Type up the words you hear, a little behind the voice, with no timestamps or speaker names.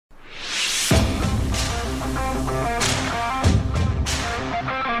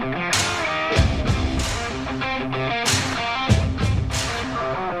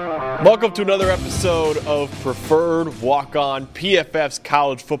Welcome to another episode of Preferred Walk-On, PFF's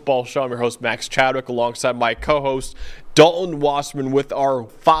college football show. I'm your host, Max Chadwick, alongside my co-host, Dalton Wasserman, with our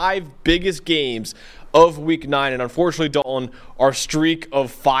 5 biggest games of Week 9. And unfortunately, Dalton, our streak of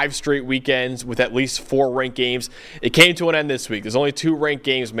 5 straight weekends with at least 4 ranked games, it came to an end this week. There's only 2 ranked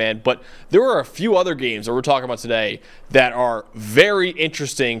games, man. But there are a few other games that we're talking about today that are very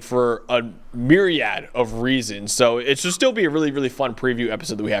interesting for a myriad of reasons. So it should still be a really, really fun preview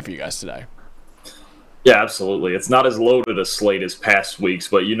episode that we have for you guys today. Yeah, absolutely. It's not as loaded a slate as past weeks,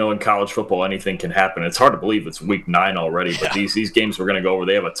 but in college football, anything can happen. It's hard to believe it's week 9 already, but these games we're going to go over,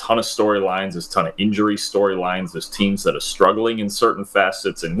 they have a ton of storylines. There's a ton of injury storylines. There's teams that are struggling in certain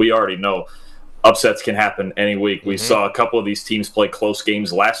facets, and we already know upsets can happen any week. We saw a couple of these teams play close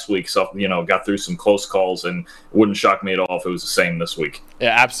games last week, so, got through some close calls, and it wouldn't shock me at all if it was the same this week.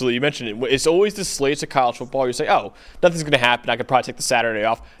 Yeah, absolutely. You mentioned it. It's always the slates of college football. You say, oh, nothing's going to happen. I could probably take the Saturday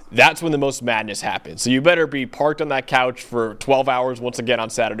off. That's when the most madness happens. So you better be parked on that couch for 12 hours once again on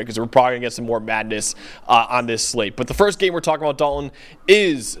Saturday, because we're probably going to get some more madness on this slate. But the first game we're talking about, Dalton,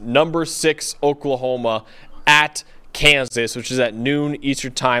 is number 6 Oklahoma at Kansas, which is at noon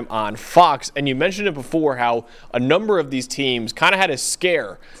Eastern time on Fox. And you mentioned it before, how a number of these teams kind of had a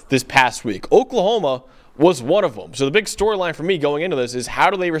scare this past week. Oklahoma was one of them. So the big storyline for me going into this is, how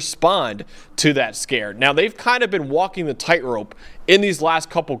do they respond to that scare? Now, they've kind of been walking the tightrope in these last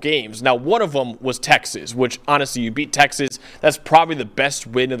couple games. Now, one of them was Texas, which honestly, you beat Texas, that's probably the best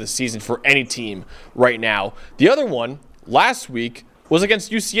win of the season for any team right now. The other one last week was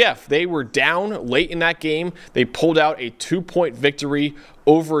against UCF. They were down late in that game. They pulled out a 2-point victory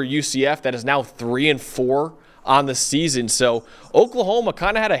over UCF that is now 3-4 on the season. So Oklahoma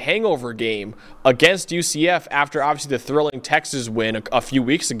kind of had a hangover game against UCF after obviously the thrilling Texas win a few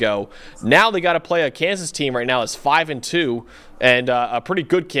weeks ago. Now they got to play a Kansas team right now that's 5-2 and a pretty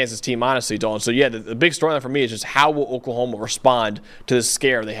good Kansas team, honestly, Dalton. So yeah, the big storyline for me is just, how will Oklahoma respond to the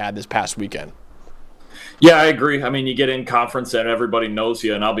scare they had this past weekend? Yeah, I agree. I mean, you get in conference and everybody knows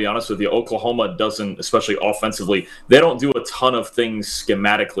you, and I'll be honest with you, Oklahoma doesn't, especially offensively, they don't do a ton of things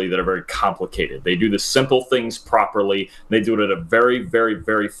schematically that are very complicated. They do the simple things properly. They do it at a very, very,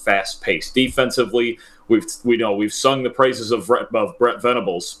 very fast pace. Defensively, we've sung the praises of Brent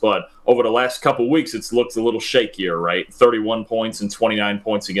Venables, but over the last couple weeks, it's looked a little shakier, right? 31 points and 29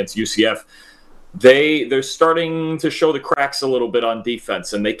 points against UCF. They're starting to show the cracks a little bit on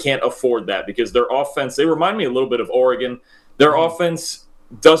defense, and they can't afford that, because their offense, they remind me a little bit of Oregon. Their offense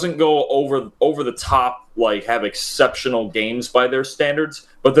doesn't go over the top, like have exceptional games by their standards,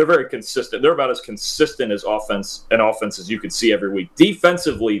 but they're very consistent. They're about as consistent as offense as you could see every week.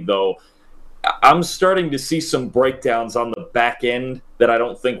 Defensively, though, I'm starting to see some breakdowns on the back end that I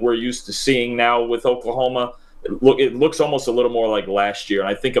don't think we're used to seeing now with Oklahoma. It looks almost a little more like last year, and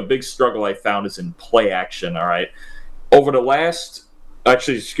I think a big struggle I found is in play action, all right? Over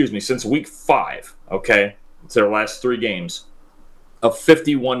since week 5, okay, it's their last 3 games, a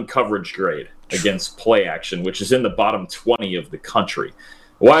 51 coverage grade against play action, which is in the bottom 20 of the country.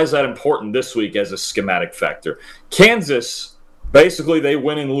 Why is that important this week as a schematic factor? Kansas, basically, they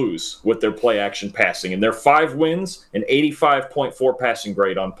win and lose with their play action passing, and their 5 wins, an 85.4 passing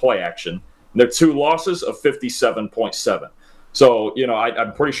grade on play action. Their 2 losses of 57.7. So,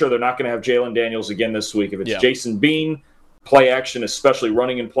 I'm pretty sure they're not going to have Jalen Daniels again this week. If it's Jason Bean, play action, especially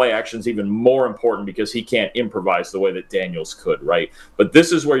running in play action, is even more important, because he can't improvise the way that Daniels could, right? But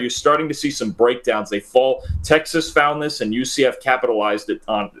this is where you're starting to see some breakdowns. Texas found this, and UCF capitalized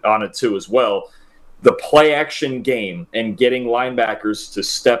on it too as well. The play action game and getting linebackers to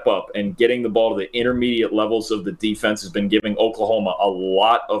step up and getting the ball to the intermediate levels of the defense has been giving Oklahoma a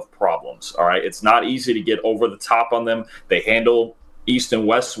lot of problems. All right. It's not easy to get over the top on them. They handle East and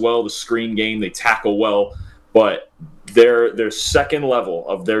West well, the screen game, they tackle well, but their second level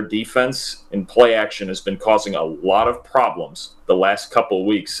of their defense in play action has been causing a lot of problems the last couple of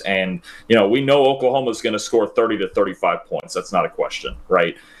weeks. And, we know Oklahoma is going to score 30 to 35 points. That's not a question,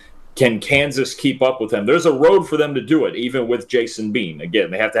 right? Can Kansas keep up with them? There's a road for them to do it, even with Jason Bean.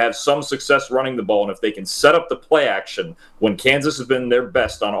 Again, they have to have some success running the ball, and if they can set up the play action when Kansas has been their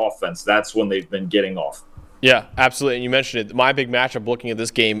best on offense, that's when they've been getting off. Yeah, absolutely. And you mentioned it. My big matchup looking at this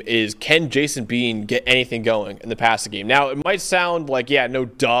game is, can Jason Bean get anything going in the passing game? Now, it might sound like, no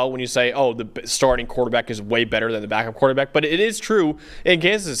duh when you say, oh, the starting quarterback is way better than the backup quarterback, but it is true in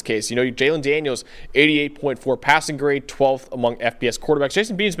Kansas' case. Jalen Daniels, 88.4 passing grade, 12th among FBS quarterbacks.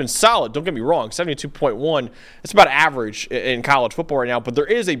 Jason Bean's been solid, don't get me wrong, 72.1. It's about average in college football right now, but there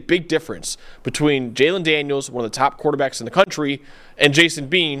is a big difference between Jalen Daniels, one of the top quarterbacks in the country, and Jason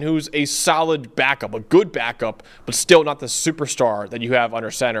Bean, who's a solid backup, a good backup backup, but still not the superstar that you have under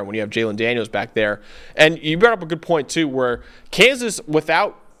center when you have Jalen Daniels back there. And you brought up a good point, too, where Kansas,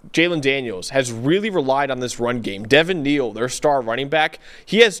 without Jalen Daniels, has really relied on this run game. Devin Neal, their star running back,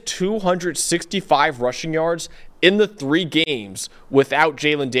 he has 265 rushing yards in the 3 games without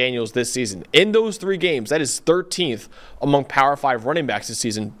Jalen Daniels this season. In those 3 games, that is 13th among Power 5 running backs this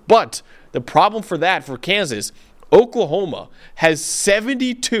season. But the problem for that, for Kansas, Oklahoma has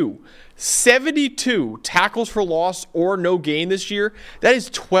 72 tackles for loss or no gain this year. That is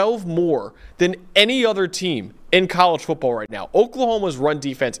 12 more than any other team in college football right now. Oklahoma's run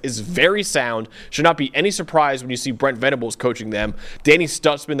defense is very sound. Should not be any surprise when you see Brent Venables coaching them. Danny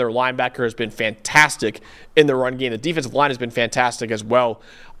Stutzman, their linebacker, has been fantastic in the run game. The defensive line has been fantastic as well.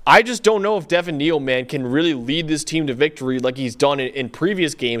 I just don't know if Devin Neal, man, can really lead this team to victory like he's done in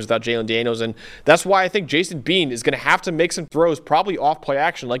previous games without Jalen Daniels. And that's why I think Jason Bean is going to have to make some throws, probably off play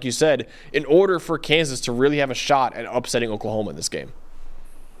action, like you said, in order for Kansas to really have a shot at upsetting Oklahoma in this game.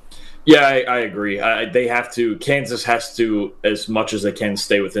 Yeah, I agree. They have to. Kansas has to, as much as they can,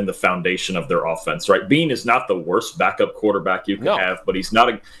 stay within the foundation of their offense. Right? Bean is not the worst backup quarterback you can have, but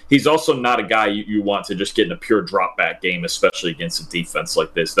he's also not a guy you want to just get in a pure drop back game, especially against a defense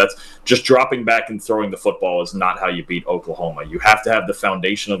like this. That's just dropping back and throwing the football is not how you beat Oklahoma. You have to have the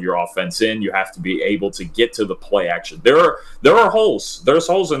foundation of your offense in. You have to be able to get to the play action. There are holes. There's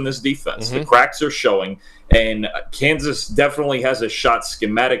holes in this defense. The cracks are showing. And Kansas definitely has a shot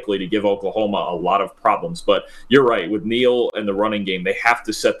schematically to give Oklahoma a lot of problems. But you're right, with Neal and the running game, they have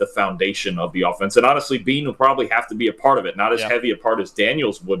to set the foundation of the offense. And honestly, Bean will probably have to be a part of it. Not as heavy a part as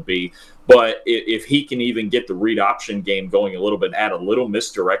Daniels would be, but if he can even get the read option game going a little bit, add a little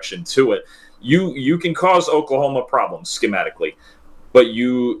misdirection to it, you can cause Oklahoma problems schematically. But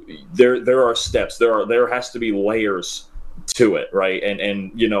there are steps. There has to be layers to it, right?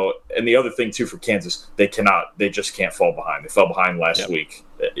 And you know, and the other thing too for Kansas, they just can't fall behind. They fell behind last week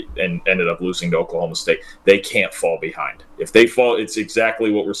and ended up losing to Oklahoma State. They can't fall behind. If they fall, it's exactly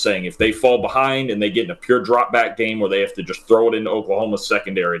what we're saying. If they fall behind and they get in a pure drop back game where they have to just throw it into Oklahoma's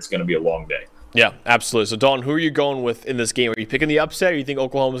secondary, it's going to be a long day. Yeah, absolutely. So Dawn, who are you going with in this game? Are you picking the upset, or you think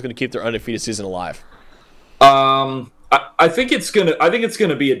Oklahoma's going to keep their undefeated season alive? I think it's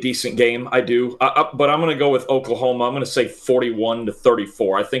gonna be a decent game. I do, but I'm gonna go with Oklahoma. I'm gonna say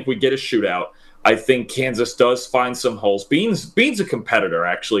 41-34. I think we get a shootout. I think Kansas does find some holes. Bean's a competitor,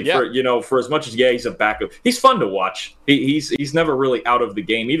 actually. Yeah. For as much as he's a backup, he's fun to watch. He's never really out of the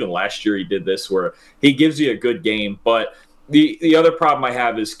game. Even last year he did this where he gives you a good game, but. The other problem I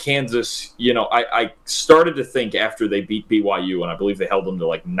have is Kansas, I started to think after they beat BYU, and I believe they held them to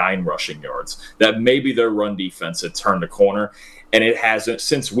like 9 rushing yards, that maybe their run defense had turned a corner, and it hasn't.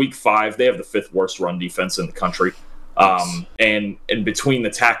 Since week 5, they have the 5th worst run defense in the country. And between the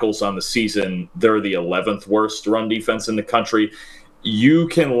tackles on the season, they're the 11th worst run defense in the country. You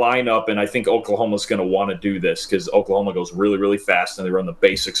can line up, and I think Oklahoma's going to want to do this because Oklahoma goes really, really fast, and they run the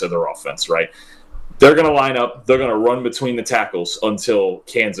basics of their offense, right? They're going to line up. They're going to run between the tackles until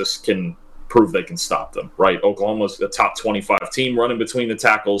Kansas can prove they can stop them, right? Oklahoma's a top 25 team running between the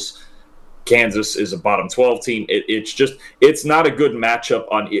tackles. Kansas is a bottom 12 team. It's not a good matchup.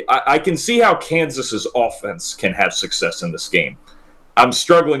 I can see how Kansas's offense can have success in this game. I'm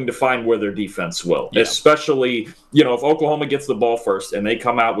struggling to find where their defense will, especially, if Oklahoma gets the ball first and they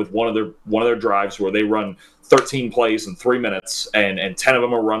come out with one of their drives where they run 13 plays in 3 minutes and 10 of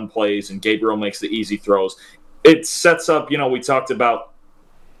them are run plays and Gabriel makes the easy throws. It sets up, we talked about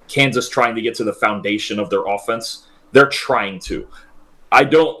Kansas trying to get to the foundation of their offense. They're trying to. I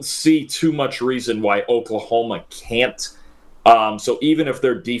don't see too much reason why Oklahoma can't. So even if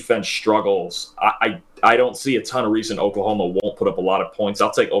their defense struggles, I don't see a ton of reason Oklahoma won't put up a lot of points.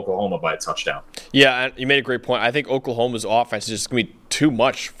 I'll take Oklahoma by a touchdown. Yeah, you made a great point. I think Oklahoma's offense is just going to be too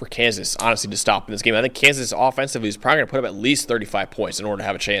much for Kansas, honestly, to stop in this game. I think Kansas offensively is probably going to put up at least 35 points in order to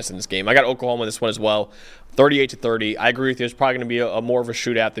have a chance in this game. I got Oklahoma in this one as well, 38-30. I agree with you. It's probably going to be a more of a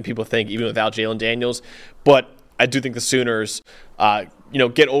shootout than people think, even without Jalen Daniels. But I do think the Sooners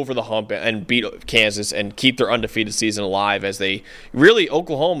get over the hump and beat Kansas and keep their undefeated season alive as they really,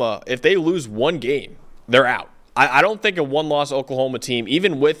 Oklahoma, if they lose one game, they're out. I don't think a one-loss Oklahoma team,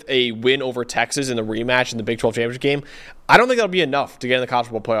 even with a win over Texas in the rematch in the Big 12 championship game, I don't think that'll be enough to get in the college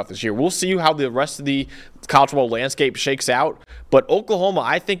football playoff this year. We'll see how the rest of the college football landscape shakes out. But Oklahoma,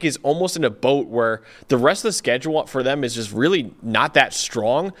 I think, is almost in a boat where the rest of the schedule for them is just really not that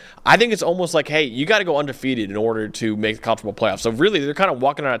strong. I think it's almost like, hey, you got to go undefeated in order to make the college football playoff. So really, they're kind of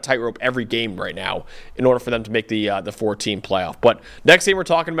walking on a tightrope every game right now in order for them to make the 4-team playoff. But next game we're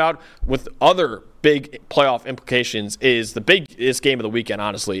talking about with other big playoff implications is the biggest game of the weekend,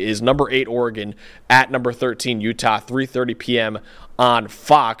 honestly, is number 8 Oregon at number 13 Utah, 3:30 p.m. on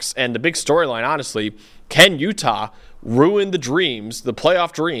Fox. And the big storyline, honestly, can Utah ruin the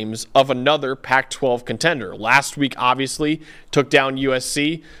playoff dreams of another Pac-12 contender? Last week, obviously, took down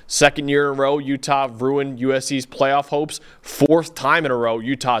USC. Second year in a row, Utah ruined USC's playoff hopes. Fourth time in a row,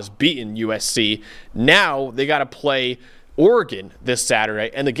 Utah's beaten USC. Now they got to play Oregon this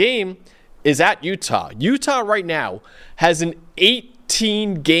Saturday, and the game is at Utah. Utah right now has an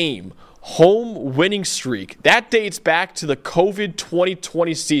 18-game home winning streak. That dates back to the COVID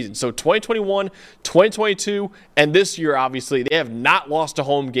 2020 season. So 2021, 2022, and this year, obviously, they have not lost a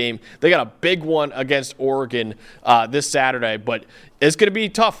home game. They got a big one against Oregon this Saturday, but it's going to be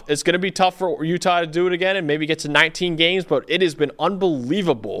tough. It's going to be tough for Utah to do it again and maybe get to 19 games, but it has been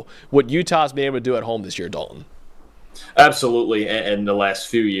unbelievable what Utah's been able to do at home this year, Dalton. Absolutely, in the last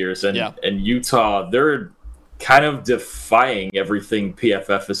few years. And Utah, they're kind of defying everything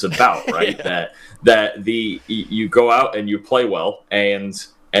PFF is about, right? That you go out and you play well and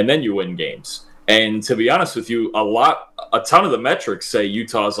then you win games. And to be honest with you, a ton of the metrics say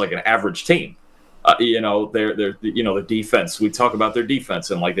Utah is like an average team. The defense. We talk about their defense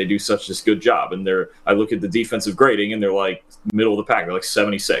and like they do such a good job. And I look at the defensive grading and they're like middle of the pack. They're like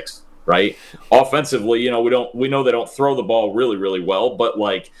 76, right? Offensively, we know they don't throw the ball really, really well, but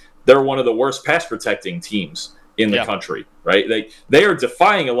like they're one of the worst pass protecting teams in the country, right? They are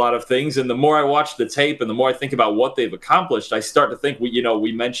defying a lot of things. And the more I watch the tape and the more I think about what they've accomplished, I start to think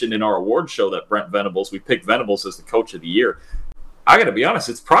we mentioned in our award show that Brent Venables, we picked Venables as the coach of the year. I got to be honest,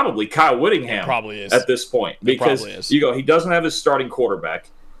 it's probably Kyle Whittingham at this point because he doesn't have his starting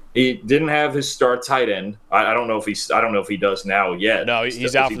quarterback. He didn't have his star tight end. I don't know if he does now yet. No,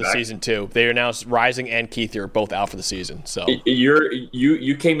 he's out for the season too. They are now Rising and Keith are both out for the season. So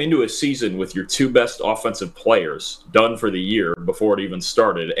you came into a season with your two best offensive players done for the year before it even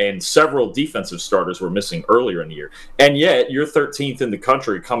started, and several defensive starters were missing earlier in the year. And yet you're 13th in the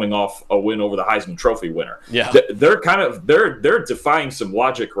country, coming off a win over the Heisman Trophy winner. Yeah, they're defying some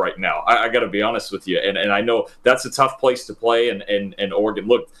logic right now. I got to be honest with you, and I know that's a tough place to play. And Oregon,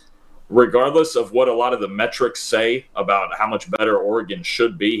 look. Regardless of what a lot of the metrics say about how much better Oregon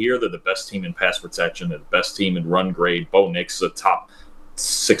should be here, they're the best team in pass protection, they're the best team in run grade. Bo Nix, a top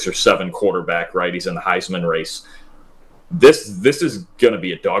 6 or 7 quarterback, right? He's in the Heisman race. This is going to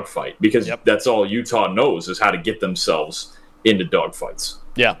be a dogfight because that's all Utah knows is how to get themselves into dogfights.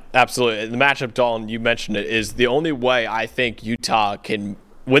 Yeah, absolutely. The matchup, Dalton, you mentioned it, is the only way I think Utah can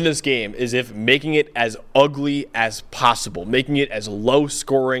win this game is if making it as ugly as possible, making it as low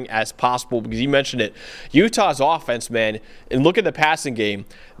scoring as possible, because you mentioned it. Utah's offense, man, and look at the passing game.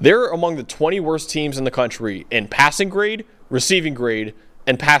 They're among the 20 worst teams in the country in passing grade, receiving grade,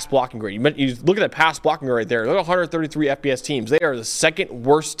 and pass blocking grade. You look at that pass blocking grade right there. They're 133 FBS teams. They are the second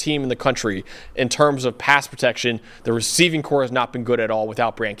worst team in the country in terms of pass protection. The receiving core has not been good at all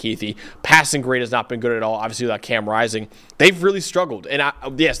without Brant Kuithe. Passing grade has not been good at all, obviously, without Cam Rising. They've really struggled. And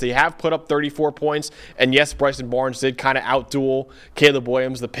yes, they have put up 34 points. And yes, Bryson Barnes did kind of outduel Caleb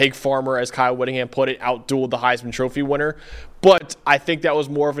Williams, the pig farmer, as Kyle Whittingham put it, outdueled the Heisman Trophy winner. But I think that was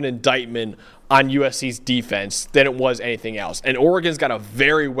more of an indictment on USC's defense than it was anything else. And Oregon's got a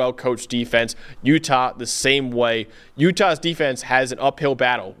very well-coached defense. Utah, the same way. Utah's defense has an uphill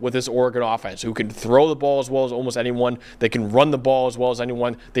battle with this Oregon offense, who can throw the ball as well as almost anyone. They can run the ball as well as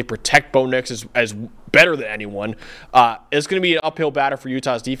anyone. They protect Bo Nix as better than anyone. It's going to be an uphill battle for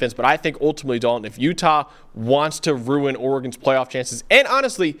Utah's defense, but I think ultimately, Dalton, if Utah wants to ruin Oregon's playoff chances and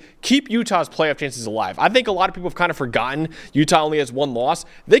honestly keep Utah's playoff chances alive, I think a lot of people have kind of forgotten Utah only has one loss.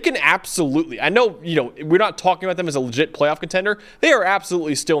 They can absolutely, I know, we're not talking about them as a legit playoff contender. They are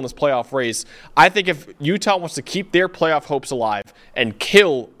absolutely still in this playoff race. I think if Utah wants to keep their playoff hopes alive and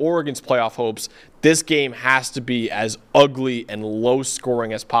kill Oregon's playoff hopes, this game has to be as ugly and low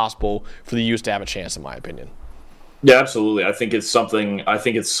scoring as possible for the Utes to have a chance, in my opinion. Yeah, absolutely. I think it's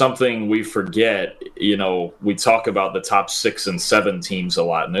something we forget. We talk about the top 6 and 7 teams a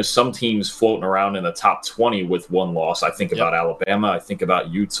lot, and there's some teams floating around in the top 20 with one loss. I think about Alabama. I think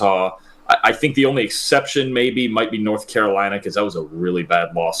about Utah. I think the only exception might be North Carolina, because that was a really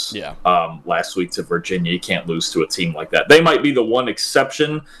bad loss last week to Virginia. You can't lose to a team like that. They might be the one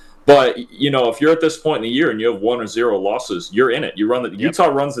exception. But, if you're at this point in the year and you have 1 or 0 losses, you're in it. Utah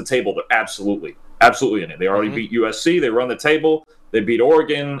runs the table. Absolutely. absolutely in it. They already beat USC. They run the table. They beat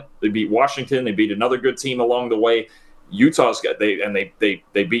Oregon. They beat Washington. They beat another good team along the way. Utah's got they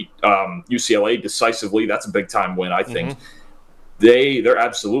beat UCLA decisively. That's a big time win, I think. They're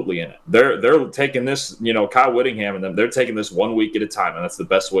absolutely in it. They're taking this, Kyle Whittingham and them. They're taking this 1 week at a time, and that's the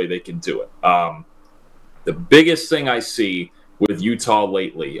best way they can do it. The biggest thing I see with Utah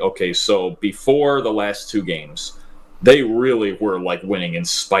lately. Okay, so before the last two games, they really were like winning in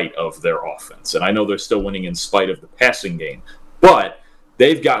spite of their offense, and I know they're still winning in spite of the passing game, but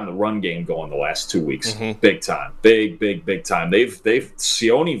they've gotten the run game going the last 2 weeks, big time, big time. They've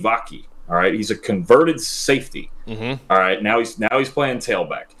Sione Vaki, all right, he's a converted safety, all right. Now he's playing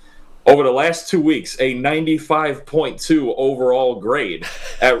tailback. Over the last 2 weeks, a 95.2 overall grade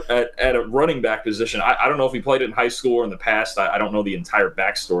at a running back position. I don't know if he played it in high school or in the past. I don't know the entire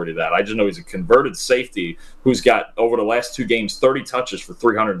backstory to that. I just know he's a converted safety who's got, over the last two games, 30 touches for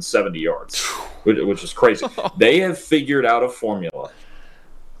 370 yards, which is crazy. They have figured out a formula.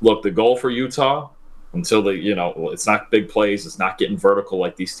 Look, the goal for Utah, until it's not big plays, it's not getting vertical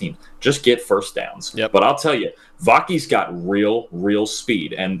like these teams. Just get first downs. Yep. But I'll tell you, Vaki's got real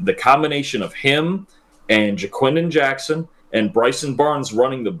speed, and the combination of him and Jaquindon Jackson and Bryson Barnes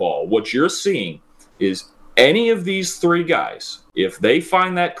running the ball, what you're seeing is any of these three guys, if they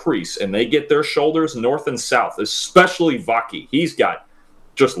find that crease and they get their shoulders north and south, especially Vaki, he's got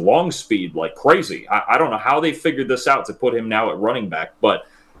just long speed like crazy. I don't know how they figured this out to put him now at running back, but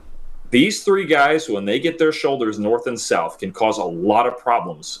these three guys, when they get their shoulders north and south, can cause a lot of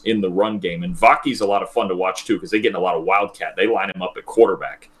problems in the run game. And Vaki's a lot of fun to watch, too, because they get in a lot of wildcat. They line him up at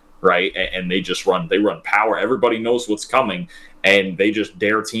quarterback, right? And they just run power. Everybody knows what's coming, and they just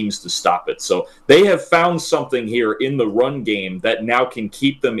dare teams to stop it. So they have found something here in the run game that now can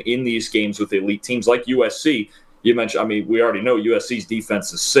keep them in these games with elite teams like USC. You mentioned, we already know USC's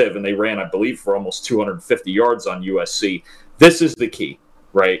defense is sieve, and they ran, I believe, for almost 250 yards on USC. This is the key,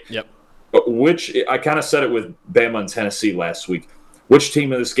 right? Yep. Which I kind of said it with Bama and Tennessee last week. Which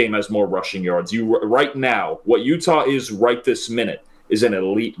team in this game has more rushing yards? Right now, what Utah is right this minute is an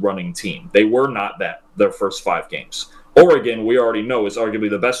elite running team. They were not that their first 5 games. Oregon, we already know, is arguably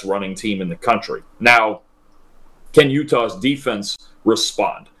the best running team in the country. Now, can Utah's defense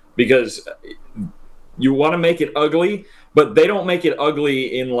respond? Because you want to make it ugly, but they don't make it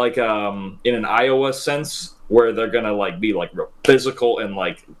ugly in in an Iowa sense, where they're going to be real physical and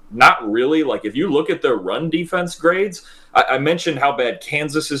not really. If you look at their run defense grades, I mentioned how bad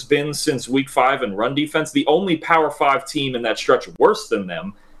Kansas has been since week 5 in run defense. The only Power 5 team in that stretch worse than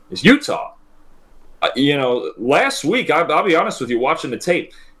them is Utah. Last week, I'll be honest with you, watching the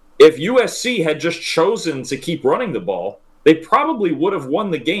tape, if USC had just chosen to keep running the ball, they probably would have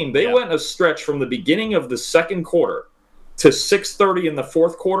won the game. They went a stretch from the beginning of the second quarter to 6:30 in the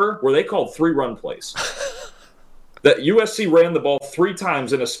fourth quarter where they called 3 run plays. That USC ran the ball 3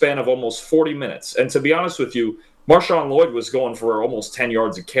 times in a span of almost 40 minutes. And to be honest with you, Marshawn Lloyd was going for almost 10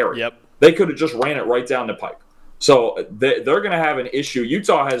 yards a carry. Yep. They could have just ran it right down the pipe. So they're going to have an issue.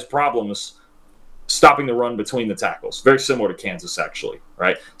 Utah has problems stopping the run between the tackles. Very similar to Kansas, actually.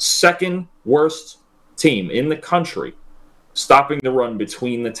 Right? Second worst team in the country stopping the run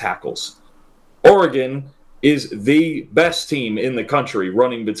between the tackles. Oregon is the best team in the country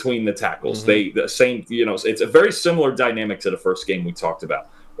running between the tackles. It's a very similar dynamic to the first game we talked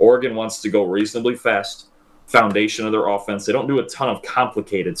about. Oregon wants to go reasonably fast, foundation of their offense. They don't do a ton of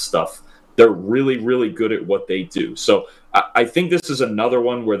complicated stuff. They're really, really good at what they do. So I think this is another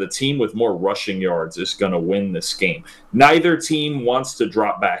one where the team with more rushing yards is going to win this game. Neither team wants to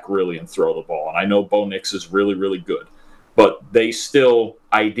drop back really and throw the ball. And I know Bo Nix is really, really good. But they still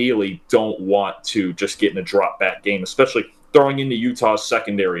ideally don't want to just get in a drop-back game, especially throwing into Utah's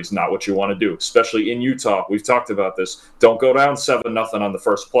secondary is not what you want to do, especially in Utah. We've talked about this. Don't go down 7-0 on the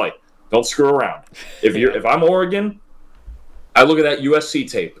first play. Don't screw around. If I'm Oregon, I look at that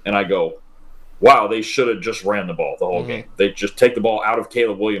USC tape and I go, wow, they should have just ran the ball the whole game. They just take the ball out of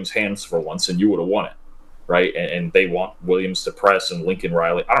Caleb Williams' hands for once and you would have won it, right? And they want Williams to press and Lincoln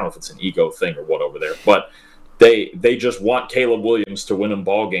Riley. I don't know if it's an ego thing or what over there, but They just want Caleb Williams to win them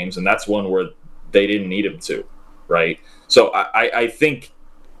ball games, and that's one where they didn't need him to, right? So I think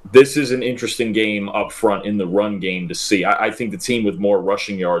this is an interesting game up front in the run game to see. I think the team with more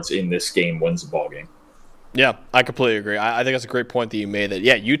rushing yards in this game wins the ball game. Yeah, I completely agree. I think that's a great point that you made.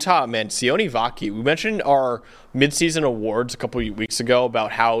 That Utah, man, Sione Vaki. We mentioned our midseason awards a couple of weeks ago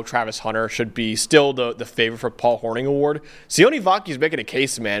about how Travis Hunter should be still the favorite for Paul Hornung Award. Sione Vaki's making a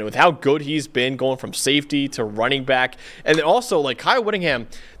case, man, with how good he's been going from safety to running back. And then also, like Kyle Whittingham,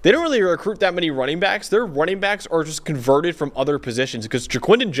 they don't really recruit that many running backs. Their running backs are just converted from other positions because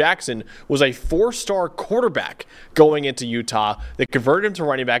Jaquindon Jackson was a 4-star quarterback going into Utah. They converted him to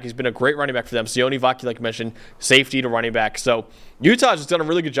running back. He's been a great running back for them. Sione Vaki, like I mentioned, safety to running back. So Utah's just done a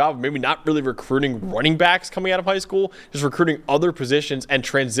really good job of maybe not really recruiting running backs coming out of high school, just recruiting other positions and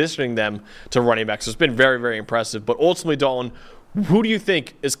transitioning them to running backs. So it's been very, very impressive. But ultimately, Dalton, who do you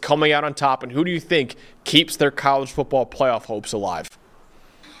think is coming out on top, and who do you think keeps their college football playoff hopes alive?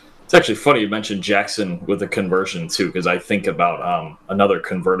 It's actually funny you mentioned Jackson with the conversion, too, because I think about another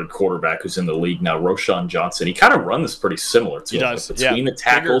converted quarterback who's in the league now, Roschon Johnson. He kind of runs pretty similar to him. Between the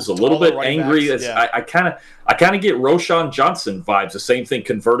tackles, bigger, a little bit angry. I kind of get Roschon Johnson vibes. The same thing,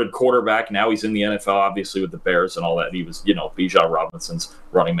 converted quarterback. Now he's in the NFL, obviously, with the Bears and all that. He was, Bijan Robinson's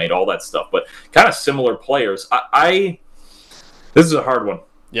running mate, all that stuff. But kind of similar players. This is a hard one.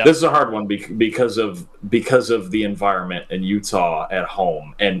 Yep. This is a hard one because of the environment in Utah at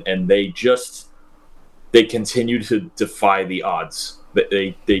home, and they continue to defy the odds.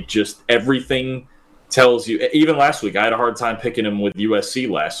 They just, everything tells you. Even last week, I had a hard time picking them with USC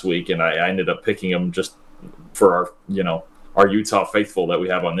last week, and I ended up picking them just for our Utah faithful that we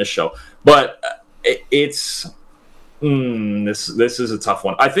have on this show. But this is a tough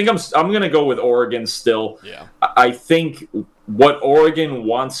one. I think I'm going to go with Oregon still. Yeah. I think what Oregon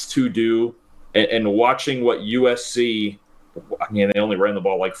wants to do, and watching what USC, I mean, they only ran the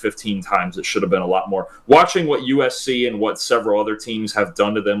ball like 15 times. It should have been a lot more. Watching what USC and what several other teams have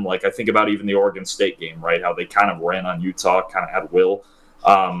done to them, like I think about even the Oregon State game, right? How they kind of ran on Utah, kind of had will.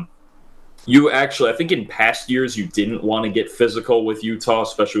 I think in past years, you didn't want to get physical with Utah,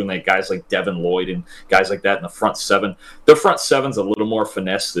 especially when they had guys like Devin Lloyd and guys like that in the front seven. The front seven's a little more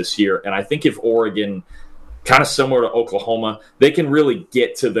finesse this year. And I think if Oregon, kind of similar to Oklahoma, they can really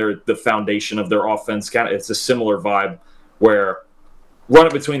get to the foundation of their offense. It's a similar vibe where run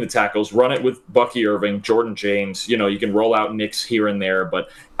it between the tackles, run it with Bucky Irving, Jordan James. You can roll out nicks here and there. But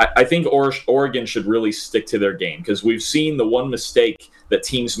I think Oregon should really stick to their game, because we've seen the one mistake that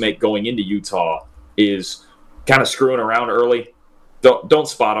teams make going into Utah is kind of screwing around early. Don't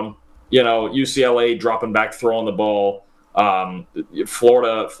spot them. UCLA dropping back, throwing the ball.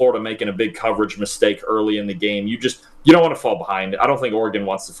 Florida making a big coverage mistake early in the game. You don't want to fall behind. I don't think Oregon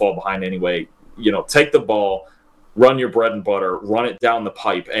wants to fall behind anyway. Take the ball, run your bread and butter, run it down the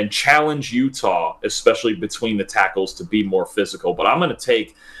pipe, and challenge Utah, especially between the tackles, to be more physical. But I'm going to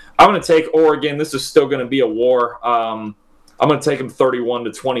take Oregon. This is still going to be a war. I'm going to take them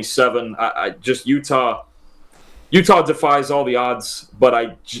 31-27. Utah defies all the odds, but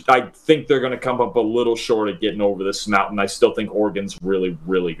I think they're going to come up a little short of getting over this mountain. I still think Oregon's really,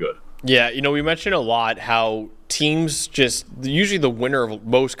 really good. Yeah, we mentioned a lot how teams usually the winner of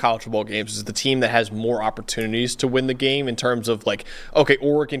most college football games is the team that has more opportunities to win the game, in terms of like, okay,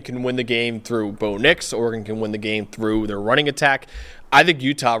 Oregon can win the game through Bo Nix, Oregon can win the game through their running attack. I think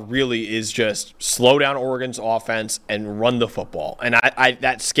Utah really is just slow down Oregon's offense and run the football. And I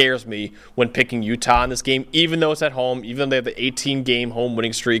that scares me when picking Utah in this game, even though it's at home, even though they have the 18-game home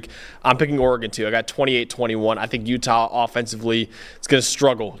winning streak. I'm picking Oregon too. I got 28-21. I think Utah offensively is going to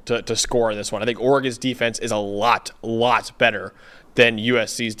struggle to score in this one. I think Oregon's defense is a lot better than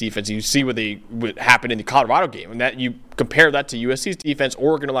USC's defense. You see what happened in the Colorado game, and that you compare that to USC's defense.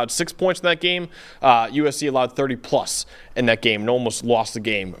 Oregon allowed 6 points in that game. USC allowed 30+ in that game and almost lost the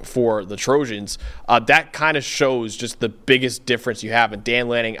game for the Trojans. That kind of shows just the biggest difference you have in Dan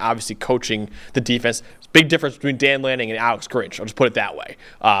Lanning, obviously coaching the defense. Big difference between Dan Lanning and Alex Grinch. I'll just put it that way.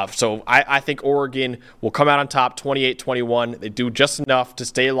 So I think Oregon will come out on top 28-21. They do just enough to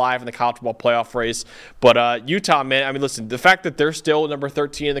stay alive in the college football playoff race. But Utah, man, I mean, listen, the fact that they're still number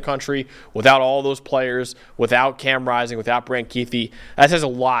 13 in the country without all those players, without Cam Rising, without Brant Kuithe, that says a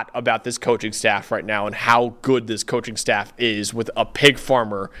lot about this coaching staff right now and how good this coaching staff is with a pig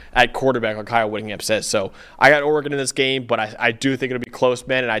farmer at quarterback, like Kyle Whittingham says. So I got Oregon in this game, but I do think it'll be close,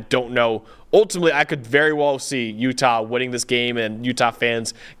 man, and I don't know. Ultimately, I could very well see Utah winning this game and Utah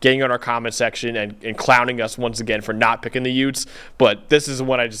fans getting on our comment section and clowning us once again for not picking the Utes. But this is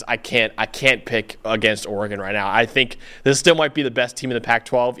one I can't pick against Oregon right now. I think this still might be the best team in the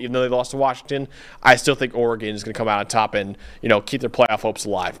Pac-12, even though they lost to Washington. I still think Oregon is going to come out on top and keep their playoff hopes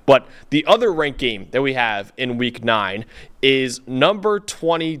alive. But the other ranked game that we have in Week 9 is number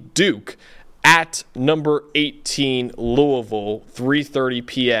 20 Duke at number 18 Louisville, 3:30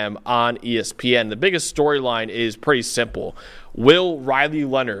 p.m. on ESPN. The biggest storyline is pretty simple. Will Riley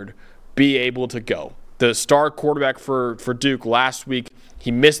Leonard be able to go? the star quarterback for Duke last week. He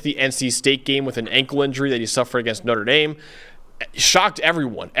missed the NC State game with an ankle injury that he suffered against Notre Dame. Shocked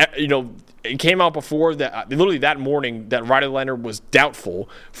everyone. It came out before that, literally that morning, that Riley Leonard was doubtful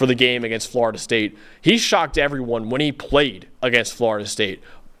for the game against Florida State. He shocked everyone when he played against Florida State.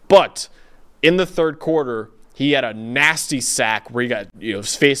 But in the third quarter, he had a nasty sack where he got,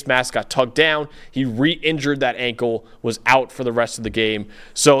 his face mask got tugged down. He re-injured that ankle, was out for the rest of the game.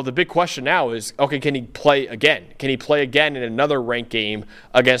 So the big question now is, okay, can he play again? Can he play again in another ranked game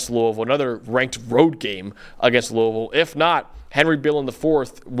against Louisville, another ranked road game against Louisville? If not, Henry Billen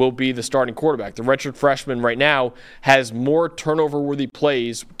IV will be the starting quarterback. The redshirt freshman right now has more turnover-worthy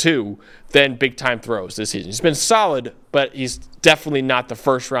plays, too, than big-time throws this season. He's been solid, but he's definitely not the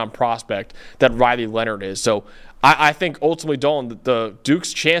first-round prospect that Riley Leonard is. So I think ultimately, Dolan, the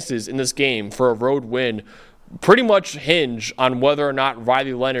Duke's chances in this game for a road win pretty much hinge on whether or not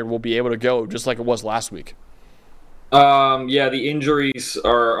Riley Leonard will be able to go, just like it was last week. Yeah, the injuries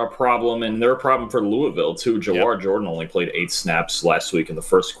are a problem, and they're a problem for Louisville, too. Jawhar Jordan only played 8 snaps last week in the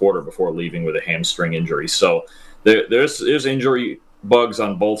first quarter before leaving with a hamstring injury. So there's injury bugs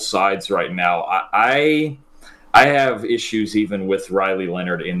on both sides right now. I have issues even with Riley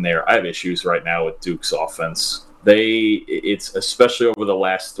Leonard in there. I have issues right now with Duke's offense. It's especially over the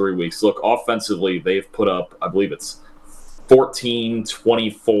last 3 weeks. Look, offensively, they've put up, I believe it's 14,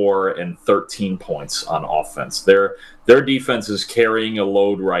 24, and 13 points on offense. Their defense is carrying a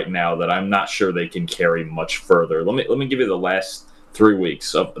load right now that I'm not sure they can carry much further. Let me give you the last 3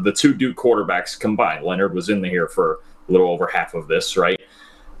 weeks of the 2 Duke quarterbacks combined. Leonard was in here for a little over half of this, right?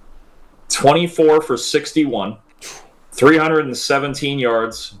 24 for 61, 317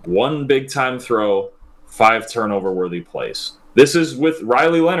 yards, 1 big-time throw, 5 turnover-worthy plays. This is with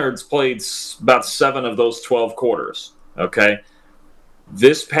Riley Leonard's played about 7 of those 12 quarters. Okay,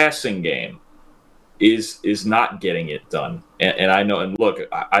 this passing game is not getting it done, and I know. And look,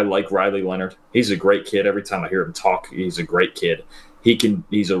 I like Riley Leonard. He's a great kid. Every time I hear him talk, he's a great kid.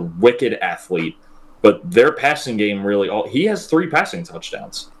 He's a wicked athlete. But their passing game he has 3 passing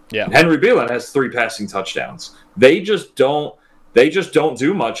touchdowns. Yeah, and Henry Billen has 3 passing touchdowns. They just don't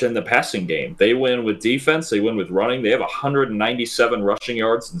do much in the passing game. They win with defense. They win with running. They have 197 rushing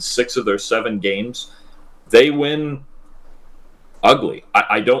yards in 6 of their 7 games. They win ugly.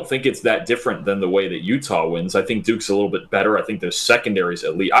 I don't think it's that different than the way that Utah wins. I think Duke's a little bit better. I think their secondary is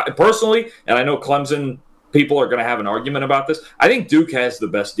elite. Personally, and I know Clemson people are going to have an argument about this, I think Duke has the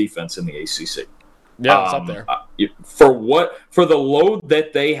best defense in the ACC. Yeah, it's up there. For the load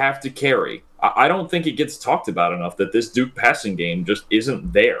that they have to carry, I don't think it gets talked about enough that this Duke passing game just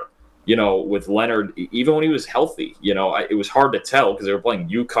isn't there. With Leonard, even when he was healthy, it was hard to tell because they were playing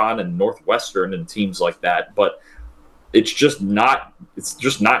UConn and Northwestern and teams like that, but it's just not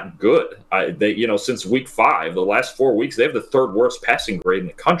good. Since week 5, the last 4 weeks, they have the 3rd worst passing grade in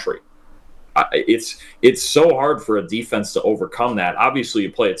the country. It's so hard for a defense to overcome that. Obviously,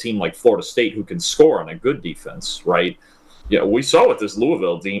 you play a team like Florida State who can score on a good defense, right? We saw what this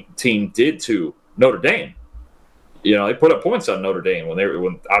Louisville team did to Notre Dame. They put up points on Notre Dame when they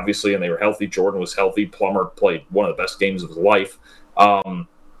were healthy. Jordan was healthy. Plummer played one of the best games of his life.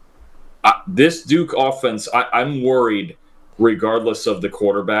 This Duke offense, I'm worried, regardless of the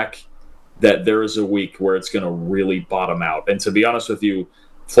quarterback, that there is a week where it's going to really bottom out. And to be honest with you,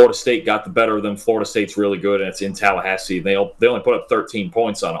 Florida State got the better of them. Florida State's really good, and it's in Tallahassee. They only put up 13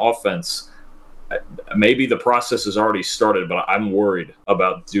 points on offense. Maybe the process has already started, but I'm worried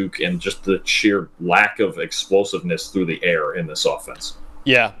about Duke and just the sheer lack of explosiveness through the air in this offense.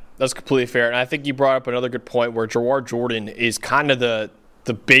 Yeah, that's completely fair. And I think you brought up another good point where Jawhar Jordan is kind of the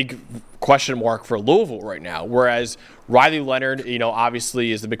big question mark for Louisville right now, whereas Riley Leonard,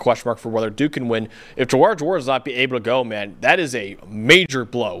 obviously is the big question mark for whether Duke can win. If Jawhar Jordan does not be able to go, man, that is a major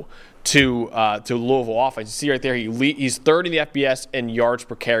blow to Louisville offense. You see right there, he's 3rd in the FBS in yards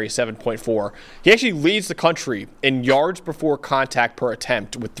per carry, 7.4. He actually leads the country in yards before contact per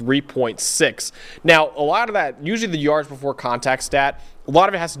attempt with 3.6. Now, a lot of that, usually the yards before contact stat, a lot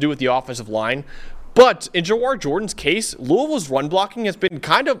of it has to do with the offensive line. But in Jawhar Jordan's case, Louisville's run blocking has been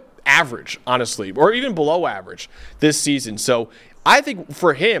kind of average, honestly, or even below average this season. So I think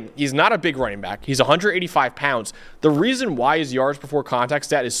for him, he's not a big running back. He's 185 pounds. The reason why his yards before contact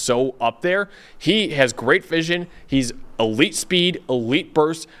stat is so up there, he has great vision. He's elite speed, elite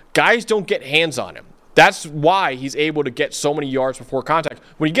burst. Guys don't get hands on him. That's why he's able to get so many yards before contact.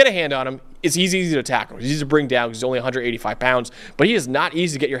 When you get a hand on him, he's easy to tackle. He's easy to bring down because he's only 185 pounds. But he is not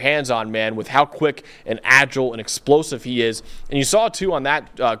easy to get your hands on, man, with how quick and agile and explosive he is. And you saw, too, on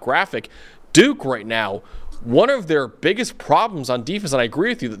that graphic, Duke right now, one of their biggest problems on defense, and I agree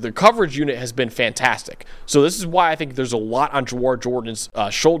with you, that the coverage unit has been fantastic. So this is why I think there's a lot on Jawhar Jordan's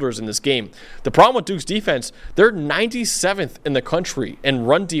shoulders in this game. The problem with Duke's defense, they're 97th in the country in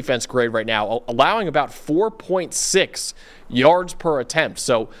run defense grade right now, allowing about 4.6 yards per attempt.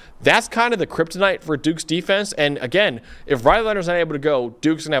 So that's kind of the kryptonite for Duke's defense. And again, if Riley Leonard's not able to go,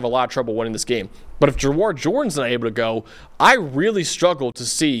 Duke's going to have a lot of trouble winning this game. But if Jawhar Jordan's not able to go, I really struggle to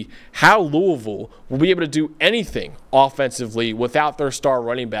see how Louisville will be able to do anything offensively without their star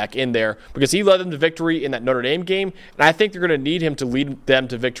running back in there, because he led them to victory in that Notre Dame game, and I think they're going to need him to lead them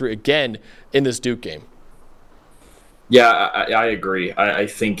to victory again in this Duke game. Yeah, I agree. I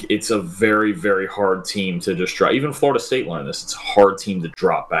think it's a very, very hard team to just drop. Even Florida State learned this. It's a hard team to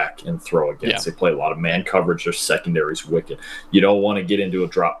drop back and throw against. Yeah. They play a lot of man coverage. Their secondary's wicked. You don't want to get into a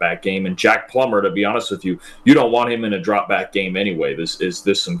drop back game. And Jack Plummer, to be honest with you, you don't want him in a drop back game anyway. There's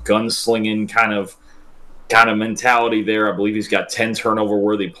some gunslinging kind of mentality there. I believe he's got 10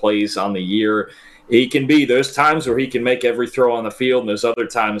 turnover-worthy plays on the year. He can be. There's times where he can make every throw on the field, and there's other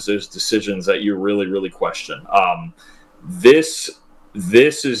times there's decisions that you really, really question. This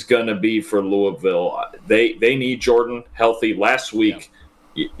is going to be for Louisville. They need Jordan healthy. Last week,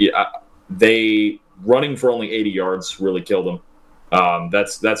 they running for only 80 yards really killed them.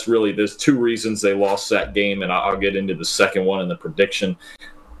 That's really, there's two reasons they lost that game, and I'll get into the second one in the prediction.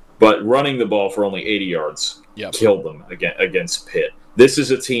 But running the ball for only 80 yards killed them against Pitt. This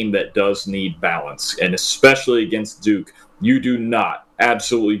is a team that does need balance, and especially against Duke, you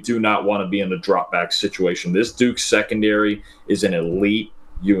absolutely do not want to be in a drop back situation. This Duke secondary is an elite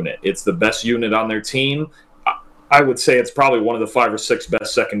unit. It's the best unit on their team. I would say it's probably one of the 5 or 6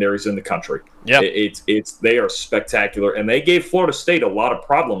 best secondaries in the country. Yeah, they are spectacular, and they gave Florida State a lot of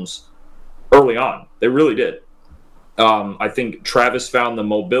problems early on. They really did. I think Travis found the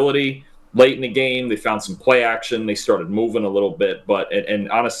mobility late in the game. They found some play action. They started moving a little bit, and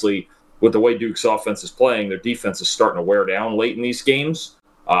honestly, with the way Duke's offense is playing, their defense is starting to wear down late in these games.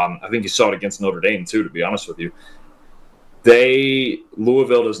 I think you saw it against Notre Dame too, to be honest with you.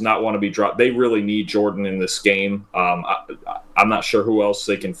 Louisville does not want to be dropped. They really need Jordan in this game. I'm not sure who else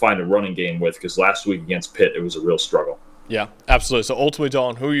they can find a running game with, because last week against Pitt, it was a real struggle. Yeah, absolutely. So ultimately,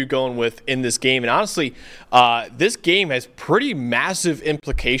 Dawn, who are you going with in this game? And honestly, this game has pretty massive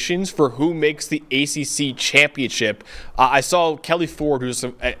implications for who makes the ACC championship. I saw Kelly Ford, who's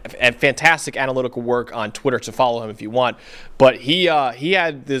a fantastic analytical work on Twitter, so follow him if you want. But he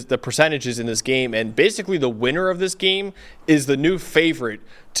had the percentages in this game, and basically the winner of this game is the new favorite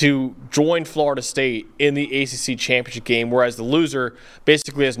to join Florida State in the ACC championship game, whereas the loser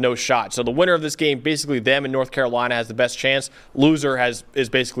basically has no shot. So the winner of this game, basically them and North Carolina, has the best chance. Loser is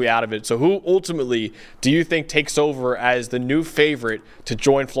basically out of it. So who ultimately do you think takes over as the new favorite to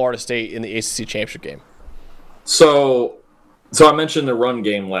join Florida State in the ACC championship game? So I mentioned the run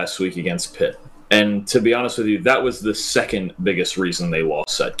game last week against Pitt. And to be honest with you, that was the second biggest reason they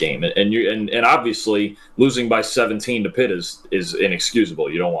lost that game. And obviously losing by 17 to Pitt is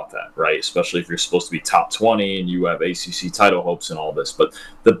inexcusable. You don't want that, right? Especially if you're supposed to be top 20 and you have ACC title hopes and all this. But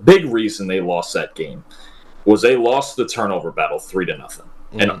the big reason they lost that game was they lost the turnover battle 3-0. Mm.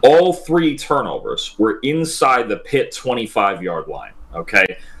 And all 3 turnovers were inside the Pitt 25-yard line, okay?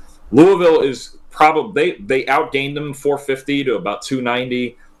 Louisville is probably – they outgained them 450 to about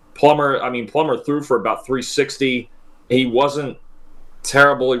 290. Plummer threw for about 360. He wasn't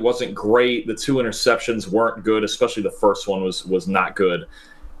terrible. He wasn't great. The 2 interceptions weren't good, especially the first one was not good.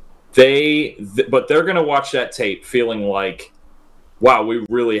 But they're going to watch that tape feeling like, wow, we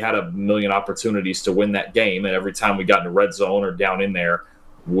really had a million opportunities to win that game, and every time we got in the red zone or down in there,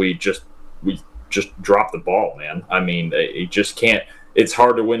 we just dropped the ball, man. I mean, it just can't. It's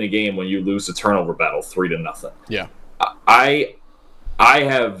hard to win a game when you lose the turnover battle 3-0. Yeah, I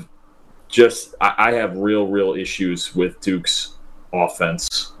have real issues with Duke's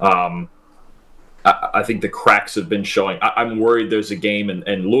offense. I think the cracks have been showing. I'm worried there's a game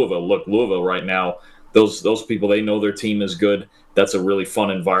in Louisville. Look, Louisville right now, those people, they know their team is good. That's a really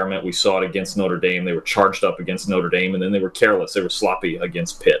fun environment. We saw it against Notre Dame. They were charged up against Notre Dame, and then they were careless. They were sloppy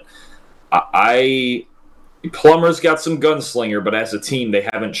against Pitt. Plummer's got some gunslinger, but as a team, they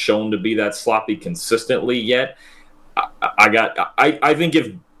haven't shown to be that sloppy consistently yet. I think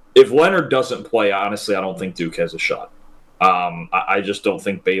if Leonard doesn't play, honestly, I don't think Duke has a shot. I just don't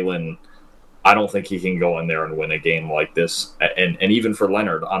think Balin. I don't think he can go in there and win a game like this. And even for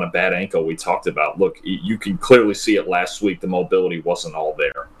Leonard on a bad ankle, we talked about. Look, you can clearly see it last week. The mobility wasn't all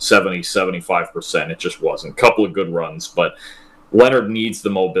there. 75%. It just wasn't. Couple of good runs, but Leonard needs the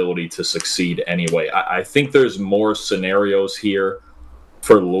mobility to succeed anyway. I think there's more scenarios here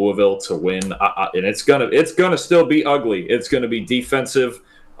for Louisville to win, and it's gonna still be ugly. It's gonna be defensive.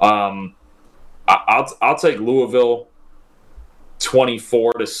 I'll take Louisville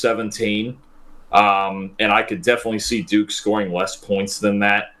 24-17, and I could definitely see Duke scoring less points than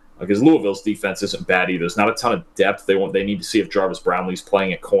that because Louisville's defense isn't bad either. There's not a ton of depth. They need to see if Jarvis Brownlee's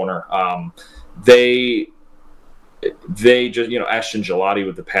playing at corner. They just, Ashton Gelati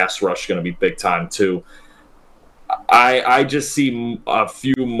with the pass rush going to be big time too. I just see a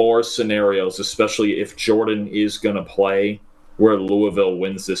few more scenarios, especially if Jordan is going to play, where Louisville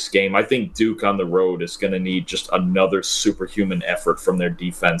wins this game. I think Duke on the road is going to need just another superhuman effort from their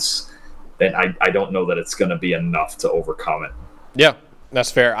defense, and I don't know that it's going to be enough to overcome it. Yeah,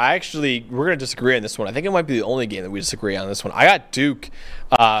 that's fair. We're going to disagree on this one. I think it might be the only game that we disagree on this one. I got Duke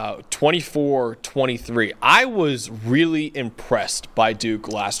 24-23. I was really impressed by Duke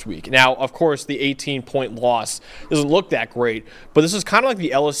last week. Now, of course, the 18-point loss doesn't look that great, but this is kind of like the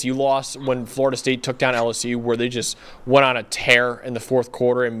LSU loss when Florida State took down LSU, where they just went on a tear in the fourth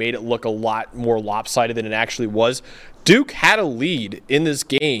quarter and made it look a lot more lopsided than it actually was. Duke had a lead in this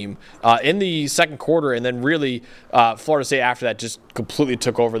game in the second quarter, and then really Florida State after that just completely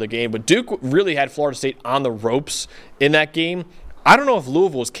took over the game. But Duke really had Florida State on the ropes in that game. I don't know if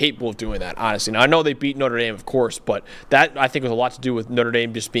Louisville is capable of doing that, honestly. Now, I know they beat Notre Dame, of course, but that, I think, was a lot to do with Notre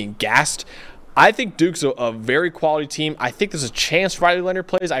Dame just being gassed. I think Duke's a very quality team. I think there's a chance Riley Leonard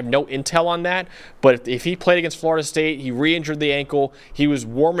plays. I have no intel on that. But if he played against Florida State, he re-injured the ankle. He was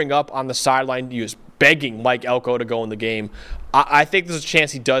warming up on the sideline. He was begging Mike Elko to go in the game. I think there's a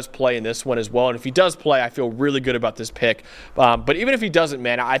chance he does play in this one as well. And if he does play, I feel really good about this pick. But even if he doesn't,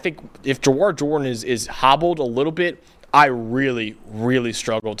 man, I think if Jawhar Jordan is hobbled a little bit, I really, really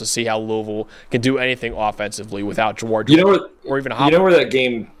struggle to see how Louisville can do anything offensively without Jawhar Jordan or even hobbled. You know where that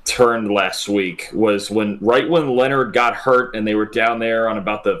game turned last week was right when Leonard got hurt and they were down there on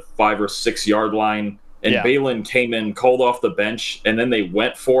about the 5 or 6 yard line, and Balin came in, called off the bench, and then they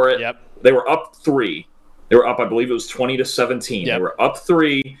went for it. Yep. They were up 3. They were up, I believe it was 20-17. Yep. They were up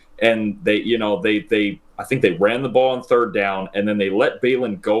 3, and they I think they ran the ball on third down, and then they let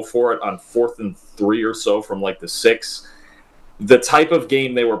Balin go for it on 4th and 3 or so from like the 6. The type of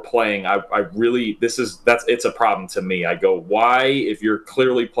game they were playing, it's a problem to me. I go, why, if you're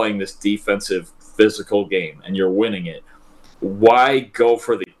clearly playing this defensive, physical game and you're winning it, why go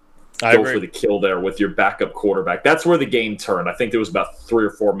for the kill there with your backup quarterback? That's where the game turned. I think there was about 3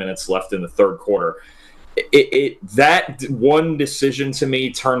 or 4 minutes left in the third quarter. That one decision to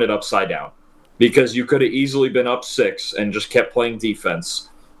me turned it upside down, because you could have easily been up 6 and just kept playing defense.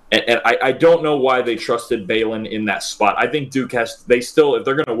 And I don't know why they trusted Balin in that spot. I think Duke if they're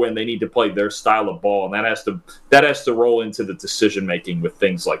going to win, they need to play their style of ball, and that has to roll into the decision making with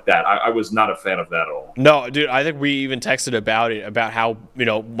things like that. I was not a fan of that at all. No, dude, I think we even texted about how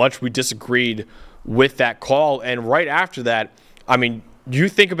much we disagreed with that call, and right after that, I mean, you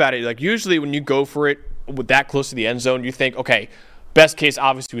think about it, like usually when you go for it with that close to the end zone, you think, okay, best case,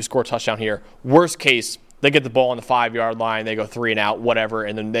 obviously we score a touchdown here. Worst case, they get the ball on the 5 yard line, they go 3 and out, whatever,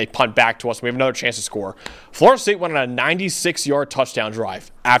 and then they punt back to us. We have another chance to score. Florida State went on a 96-yard touchdown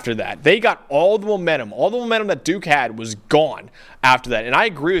drive after that. They got all the momentum. All the momentum that Duke had was gone after that. And I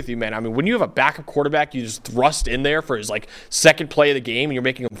agree with you, man. I mean, when you have a backup quarterback you just thrust in there for his second play of the game and you're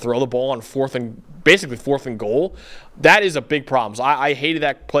making him throw the ball on fourth and goal, that is a big problem. So I hated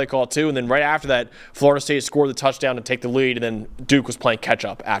that play call too. And then right after that, Florida State scored the touchdown to take the lead, and then Duke was playing catch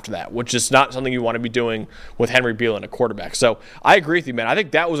up after that, which is not something you want to be doing with Henry Balin, a quarterback. So I agree with you, man. I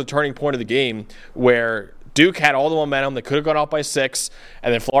think that was a turning point of the game where Duke had all the momentum. They could have gone out by 6,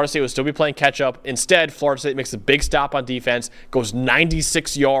 and then Florida State would still be playing catch-up. Instead, Florida State makes a big stop on defense, goes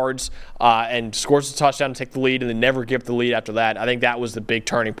 96 yards, and scores a touchdown to take the lead, and they never give the lead after that. I think that was the big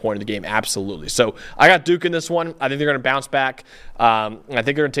turning point of the game, absolutely. So I got Duke in this one. I think they're going to bounce back. I think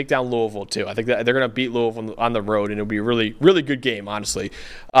they're going to take down Louisville, too. I think that they're going to beat Louisville on the road, and it'll be a really, really good game, honestly.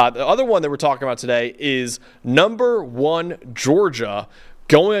 The other one that we're talking about today is number 1 Georgia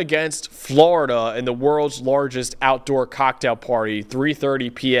going against Florida in the world's largest outdoor cocktail party,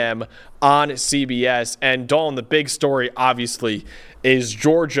 3:30 p.m. on CBS. And Dalton, the big story, obviously, is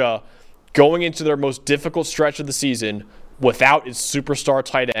Georgia going into their most difficult stretch of the season without its superstar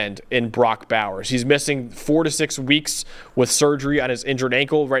tight end in Brock Bowers. He's missing 4 to 6 weeks with surgery on his injured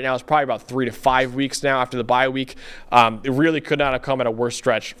ankle. Right now, it's probably about 3 to 5 weeks now after the bye week. It really could not have come at a worse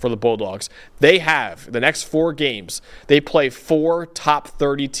stretch for the Bulldogs. They have the next 4 games. They play 4 top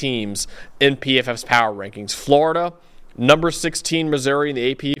 30 teams in PFF's power rankings: Florida, Number 16, Missouri in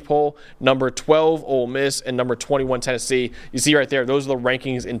the AP poll. Number 12, Ole Miss. And number 21, Tennessee. You see right there, those are the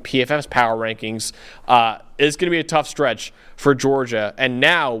rankings in PFF's power rankings. It's going to be a tough stretch for Georgia. And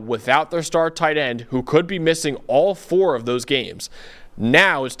now, without their star tight end, who could be missing all 4 of those games,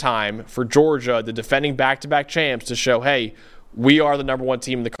 now it's time for Georgia, the defending back-to-back champs, to show, hey, we are the number 1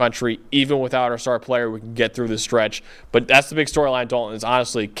 team in the country. Even without our star player, we can get through this stretch. But that's the big storyline, Dalton, is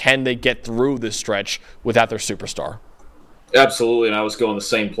honestly, can they get through this stretch without their superstar? Absolutely, and I was going the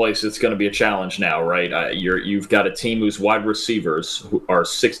same place. It's going to be a challenge now, right? You've got a team whose wide receivers who are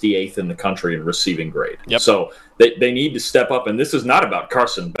 68th in the country in receiving grade. Yep. So they need to step up, and this is not about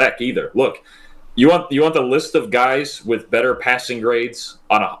Carson Beck either. Look, you want the list of guys with better passing grades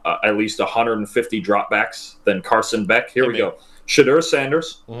on at least 150 dropbacks than Carson Beck? Here we go. Shedeur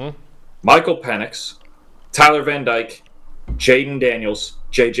Sanders, Michael Penix, Tyler Van Dyke, Jaden Daniels,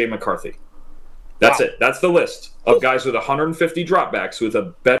 J.J. McCarthy. That's it. That's the list of guys with 150 dropbacks with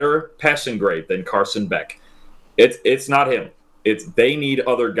a better passing grade than Carson Beck. It's not him. They need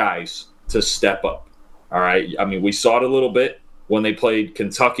other guys to step up. All right. I mean, we saw it a little bit when they played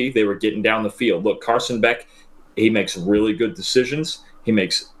Kentucky. They were getting down the field. Look, Carson Beck, he makes really good decisions. He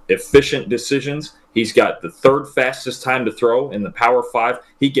makes efficient decisions. He's got the 3rd fastest time to throw in the Power 5.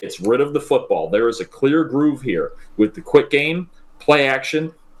 He gets rid of the football. There is a clear groove here with the quick game, play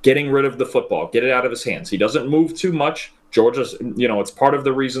action, getting rid of the football, get it out of his hands. He doesn't move too much. Georgia's, it's part of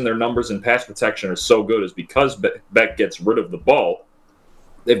the reason their numbers in pass protection are so good is because Beck gets rid of the ball.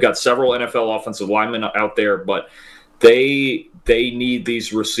 They've got several NFL offensive linemen out there, but they need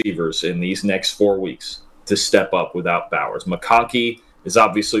these receivers in these next 4 weeks to step up without Bowers. McConkey is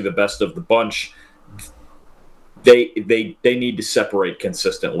obviously the best of the bunch. They need to separate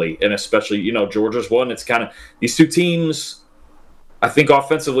consistently, and especially, Georgia's one. It's kind of these two teams. I think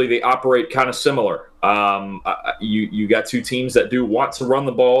offensively they operate kind of similar. You got 2 teams that do want to run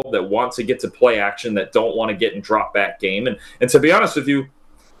the ball, that want to get to play action, that don't want to get in drop back game. And to be honest with you,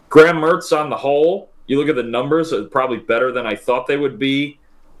 Graham Mertz on the whole, you look at the numbers, are probably better than I thought they would be.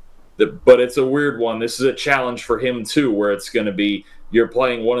 But it's a weird one. This is a challenge for him too, where it's going to be you're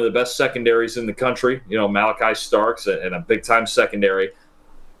playing one of the best secondaries in the country. Malachi Starks and a big time secondary.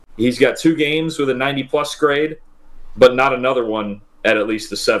 He's got 2 games with a 90+ grade, but not another one at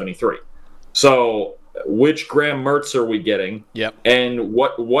least a 73. So which Graham Mertz are we getting? Yep. And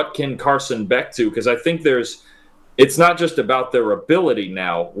what can Carson Beck do? Because I think it's not just about their ability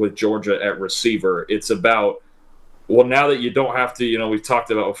now with Georgia at receiver. It's about, well, now that you don't have to, we've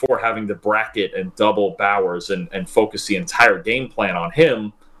talked about before, having to bracket and double Bowers and focus the entire game plan on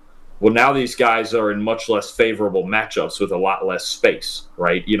him. Well, now these guys are in much less favorable matchups with a lot less space,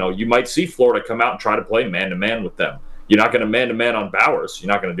 right? You might see Florida come out and try to play man-to-man with them. You're not going to man-to-man on Bowers.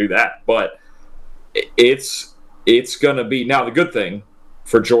 You're not going to do that. But it's going to be – now, the good thing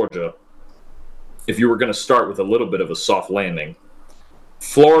for Georgia, if you were going to start with a little bit of a soft landing,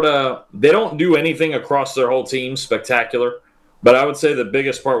 Florida, they don't do anything across their whole team spectacular, but I would say the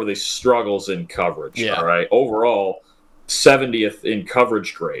biggest part where they struggles in coverage, all right? Overall, 70th in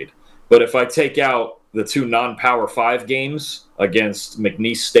coverage grade. But if I take out the 2 non-Power 5 games against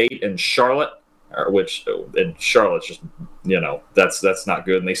McNeese State and Charlotte, and Charlotte's just, that's not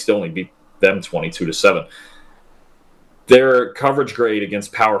good, and they still only beat them 22-7. Their coverage grade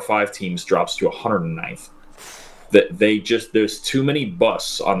against Power 5 teams drops to 109th. There's too many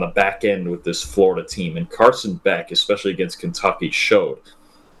busts on the back end with this Florida team, and Carson Beck, especially against Kentucky, showed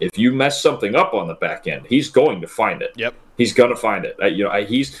if you mess something up on the back end, he's going to find it. Yep, he's going to find it. I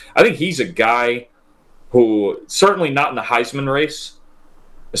think he's a guy who certainly not in the Heisman race,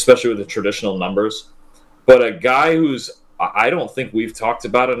 especially with the traditional numbers, but a guy who's I don't think we've talked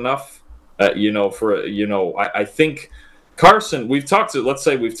about enough. I think Carson. Let's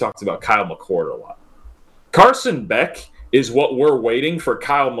say we've talked about Kyle McCord a lot. Carson Beck is what we're waiting for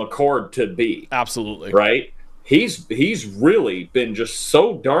Kyle McCord to be. Absolutely. Right? He's really been just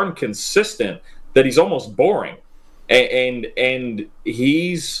so darn consistent that he's almost boring. And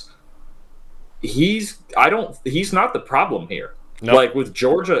he's not the problem here. Nope. Like with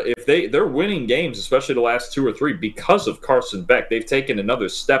Georgia, if they're winning games, especially the last 2 or 3, because of Carson Beck, they've taken another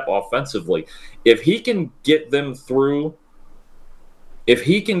step offensively. If he can get them through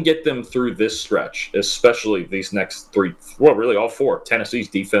this stretch, especially these next 3, well, really all 4. Tennessee's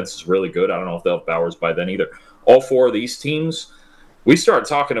defense is really good. I don't know if they'll have Bowers by then either. All 4 of these teams, we start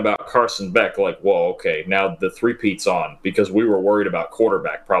talking about Carson Beck like, whoa, okay, now the three-peat's on, because we were worried about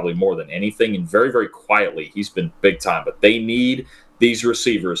quarterback probably more than anything, and very, very quietly he's been big time. But they need these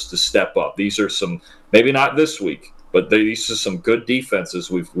receivers to step up. These are some, maybe not this week, but these are some good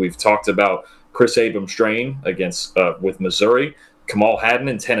defenses. We've talked about Chris Abrams-Strain against with Missouri. Kamal Hadden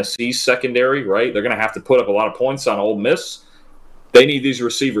in Tennessee's secondary, right? They're going to have to put up a lot of points on Ole Miss. They need these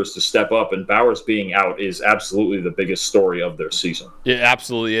receivers to step up, and Bowers being out is absolutely the biggest story of their season. It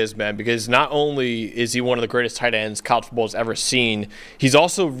absolutely is, man, because not only is he one of the greatest tight ends college football has ever seen, he's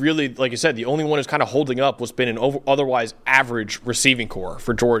also really, like you said, the only one who's kind of holding up what's been an otherwise average receiving core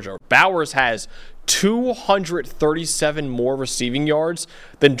for Georgia. Bowers has 237 more receiving yards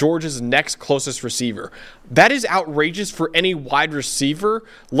than Georgia's next closest receiver. That is outrageous for any wide receiver,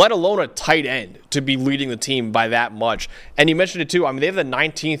 let alone a tight end, to be leading the team by that much. And you mentioned it too. I mean, they have the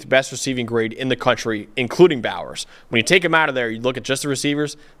 19th best receiving grade in the country, including Bowers. When you take him out of there, you look at just the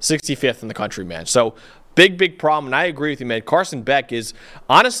receivers, 65th in the country, man. So big problem. And I agree with you, man. Carson Beck is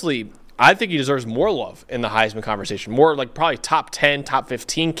honestly, I think he deserves more love in the Heisman conversation, more like probably top 10, top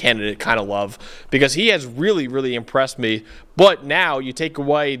 15 candidate kind of love, because he has really impressed me. But now you take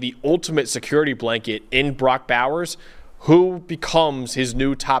away the ultimate security blanket in Brock Bowers, who becomes his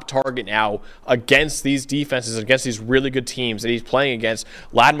new top target now against these defenses, against these really good teams that he's playing against.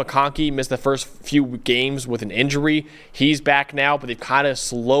 Ladd McConkey missed the first few games with an injury. He's back now, but they've kind of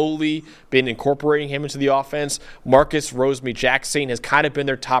slowly been incorporating him into the offense. Marcus Rosemy-Jackson has kind of been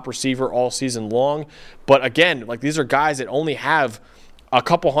their top receiver all season long. But again, like, these are guys that only have a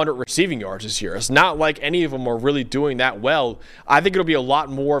couple hundred receiving yards this year. It's not like any of them are really doing that well. I think it'll be a lot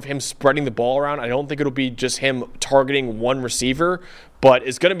more of him spreading the ball around. I don't think it'll be just him targeting one receiver, but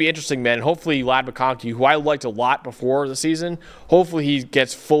it's going to be interesting, man. Hopefully Ladd McConkey, who I liked a lot before the season, hopefully he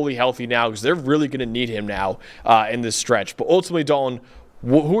gets fully healthy now, because they're really going to need him now in this stretch. But ultimately, Dalton,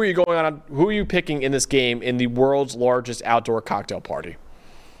 who are you going on? Who are you picking in this game in the world's largest outdoor cocktail party?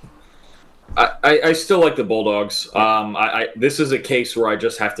 I still like the Bulldogs. This is a case where I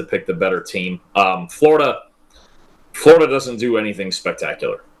just have to pick the better team. Florida doesn't do anything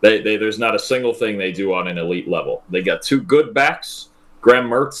spectacular. There's not a single thing they do on an elite level. They got two good backs. Graham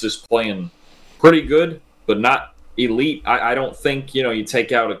Mertz is playing pretty good, but not elite. I don't think, you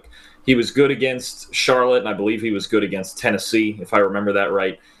take out he was good against Charlotte, and I believe he was good against Tennessee, if I remember that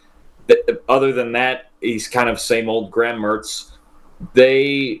right. Other than that, he's kind of same old Graham Mertz.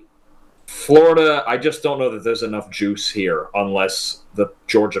 Florida, I just don't know that there's enough juice here unless the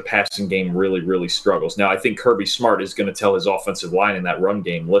Georgia passing game really struggles. Now, I think Kirby Smart is going to tell his offensive line in that run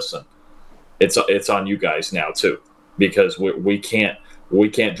game, listen, it's on you guys now too, because we can't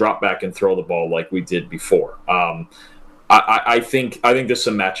drop back and throw the ball like we did before. I think there's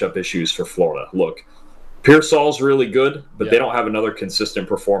some matchup issues for Florida. Look, Pearsall's really good, but they don't have another consistent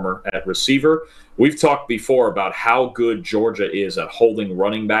performer at receiver. We've talked before about how good Georgia is at holding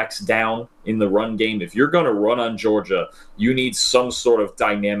running backs down in the run game. If you're going to run on Georgia, you need some sort of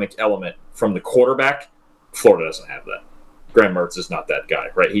dynamic element from the quarterback. Florida doesn't have that. Graham Mertz is not that guy,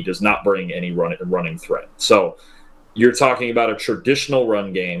 right? He does not bring any running threat. So you're talking about a traditional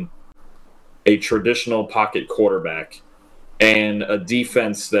run game, a traditional pocket quarterback, and a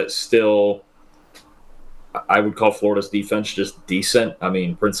defense that still, I would call Florida's defense just decent. I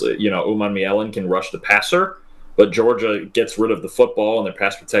mean, Princely, Uman Mielen can rush the passer, but Georgia gets rid of the football and their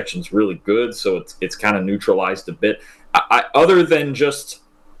pass protection is really good, so it's kind of neutralized a bit. Other than just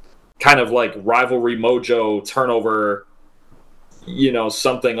kind of like rivalry mojo, turnover,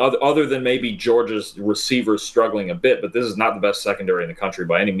 something other than maybe Georgia's receivers struggling a bit, but this is not the best secondary in the country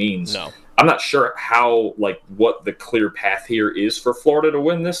by any means. No. I'm not sure what the clear path here is for Florida to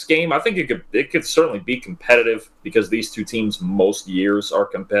win this game. I think it could certainly be competitive, because these two teams most years are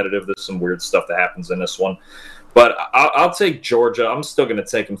competitive. There's some weird stuff that happens in this one, but I'll take Georgia. I'm still going to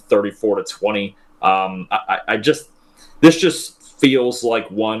take them 34-20. This just feels like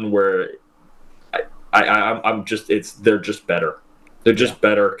one where they're just better. They're just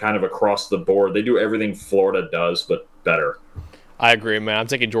better kind of across the board. They do everything Florida does, but better. I agree, man. I'm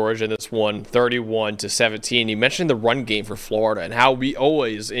taking Georgia in this one, 31-17. You mentioned the run game for Florida and how we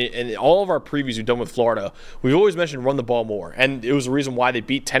always, in all of our previews we've done with Florida, we've always mentioned run the ball more. And it was the reason why they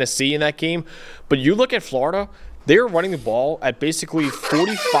beat Tennessee in that game. But you look at Florida, they're running the ball at basically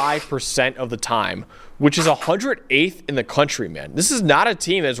 45% of the time, which is 108th in the country, man. This is not a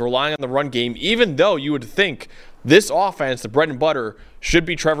team that's relying on the run game, even though you would think this offense, the bread and butter, should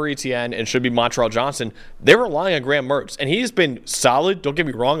be Trevor Etienne and should be Montrell Johnson. They're relying on Graham Mertz, and he's been solid. Don't get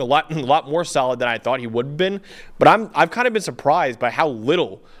me wrong, a lot more solid than I thought he would have been. But I've kind of been surprised by how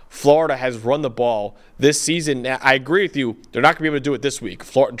little Florida has run the ball this season. I agree with you. They're not going to be able to do it this week.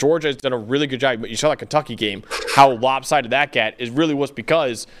 Georgia has done a really good job. But you saw that Kentucky game, how lopsided that got is really was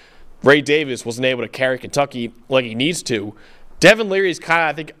because Ray Davis wasn't able to carry Kentucky like he needs to. Devin Leary is kind of,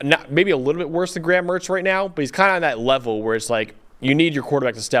 I think, maybe a little bit worse than Graham Mertz right now, but he's kind of on that level where it's like, You need your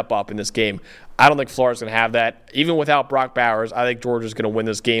quarterback to step up in this game. I don't think Florida's going to have that. Even without Brock Bowers, I think Georgia's going to win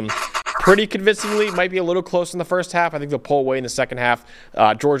this game pretty convincingly. Might be a little close in the first half. I think they'll pull away in the second half.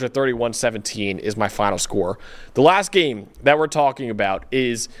 Georgia 31-17 is my final score. The last game that we're talking about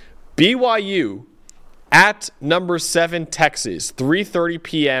is BYU at number 7 Texas, 3:30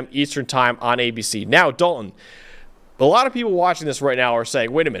 p.m. Eastern Time on ABC. Now, Dalton, a lot of people watching this right now are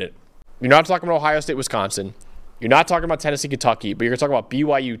saying, wait a minute, you're not talking about Ohio State, Wisconsin. You're not talking about Tennessee, Kentucky, but you're talking about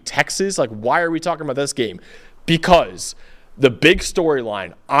BYU, Texas. Like, why are we talking about this game? Because the big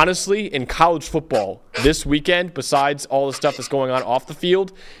storyline, honestly, in college football this weekend, besides all the stuff that's going on off the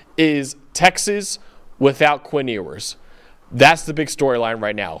field, is Texas without Quinn Ewers. That's the big storyline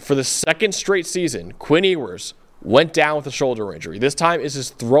right now. For the second straight season, Quinn Ewers went down with a shoulder injury. This time is his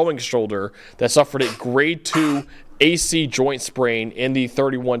throwing shoulder that suffered a grade 2 AC joint sprain in the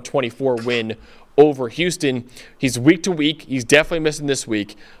 31-24 win over Houston. He's week to week. He's definitely missing this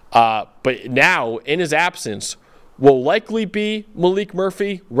week. But now, in his absence, will likely be Malik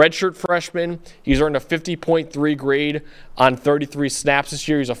Murphy, redshirt freshman. He's earned a 50.3 grade on 33 snaps this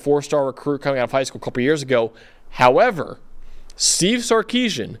year. He's a 4-star recruit coming out of high school a couple years ago. However, Steve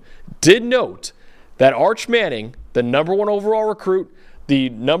Sarkisian did note that Arch Manning, the number 1 overall recruit, the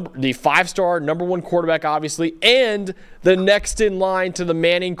 5-star number 1 quarterback, obviously, and the next in line to the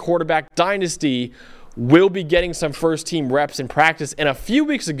Manning quarterback dynasty, will be getting some first-team reps in practice. And a few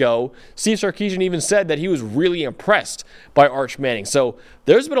weeks ago, Steve Sarkisian even said that he was really impressed by Arch Manning. So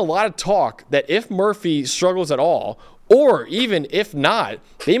there's been a lot of talk that if Murphy struggles at all, or even if not,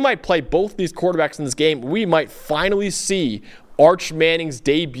 they might play both these quarterbacks in this game. We might finally see Arch Manning's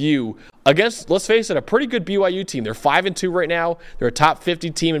debut against, let's face it, a pretty good BYU team. They're 5-2 right now. They're a top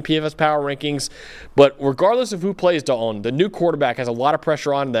 50 team in PFF Power Rankings. But regardless of who plays Dalton, the new quarterback has a lot of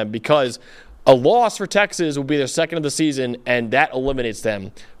pressure on them because a loss for Texas will be their second of the season, and that eliminates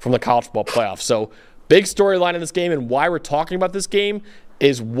them from the college football playoffs. So big storyline in this game, and why we're talking about this game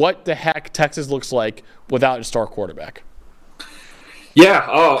is what the heck Texas looks like without a star quarterback. Yeah,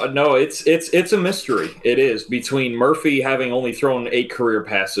 oh no, it's a mystery. It is, between Murphy having only thrown 8 career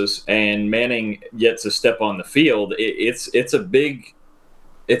passes and Manning yet to step on the field. It's a big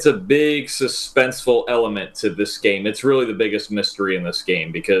suspenseful element to this game. It's really the biggest mystery in this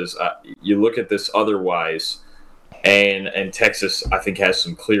game because you look at this otherwise, and Texas I think has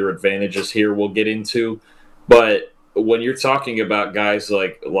some clear advantages here. We'll get into, but when you're talking about guys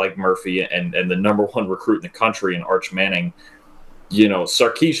like Murphy and the number 1 recruit in the country in Arch Manning. You know,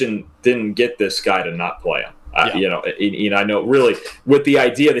 Sarkisian didn't get this guy to not play him. I know really with the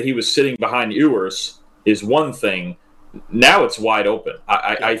idea that he was sitting behind Ewers is one thing. Now it's wide open.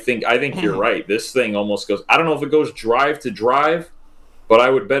 I think you're right. This thing almost goes. I don't know if it goes drive to drive, but I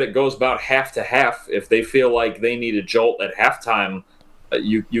would bet it goes about half to half. If they feel like they need a jolt at halftime,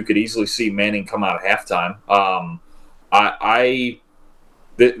 you could easily see Manning come out at halftime.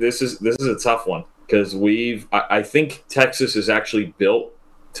 This is a tough one. Because I think Texas is actually built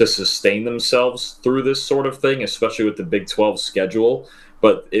to sustain themselves through this sort of thing, especially with the Big 12 schedule.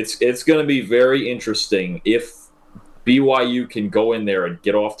 But it's going to be very interesting if BYU can go in there and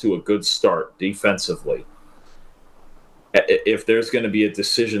get off to a good start defensively. If there's going to be a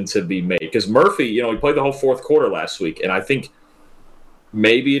decision to be made. Because Murphy, he played the whole fourth quarter last week, and I think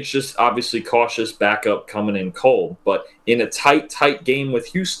maybe it's just obviously cautious backup coming in cold. But in a tight game with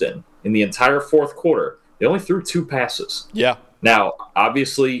Houston, in the entire fourth quarter, they only threw 2 passes. Yeah. Now,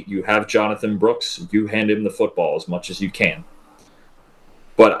 obviously, you have Jonathan Brooks. You hand him the football as much as you can.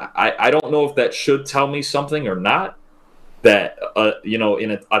 But I don't know if that should tell me something or not. That,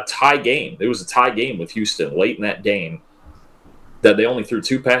 in a tie game, it was a tie game with Houston late in that game, that they only threw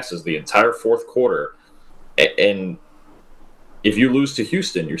 2 passes the entire fourth quarter. And if you lose to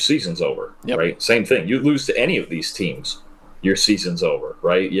Houston, your season's over, right? Same thing. You lose to any of these teams, your season's over,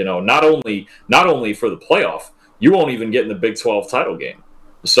 right? Not only for the playoff, you won't even get in the Big 12 title game.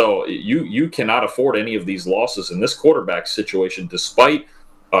 So you cannot afford any of these losses in this quarterback situation, despite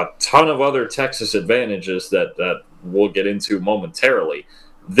a ton of other Texas advantages that we'll get into momentarily.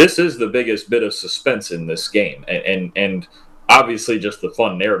 This is the biggest bit of suspense in this game, and obviously just the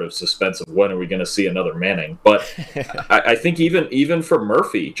fun narrative suspense of when are we going to see another Manning. But I think even for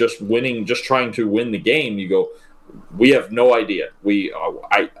Murphy, just trying to win the game, you go, we have no idea. We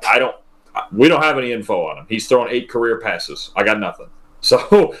don't have any info on him. He's thrown 8 career passes. I got nothing.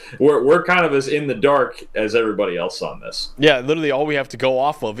 So we're kind of as in the dark as everybody else on this. Yeah, literally all we have to go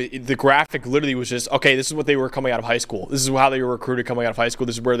off of, the graphic literally was just, okay, this is what they were coming out of high school. This is how they were recruited coming out of high school.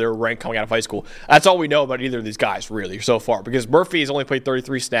 This is where they were ranked coming out of high school. That's all we know about either of these guys, really, so far. Because Murphy has only played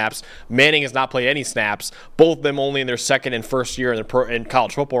 33 snaps. Manning has not played any snaps. Both of them only in their second and first year in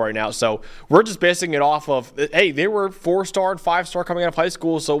college football right now. So we're just basing it off of, hey, they were 4-star and 5-star coming out of high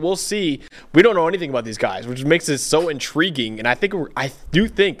school, so we'll see. We don't know anything about these guys, which makes it so intriguing. And I do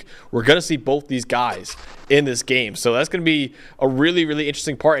think we're going to see both these guys in this game. So that's going to be a really, really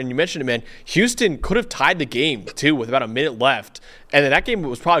interesting part. And you mentioned it, man. Houston could have tied the game, too, with about a minute left. And then that game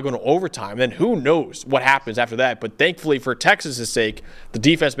was probably going to overtime. Then who knows what happens after that. But thankfully, for Texas' sake, the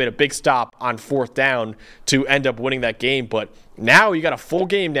defense made a big stop on 4th down to end up winning that game. But now you got a full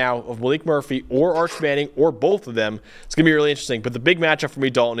game now of Malik Murphy or Arch Manning or both of them. It's going to be really interesting. But the big matchup for me,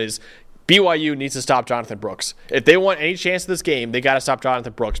 Dalton, is BYU needs to stop Jonathan Brooks. If they want any chance of this game, they got to stop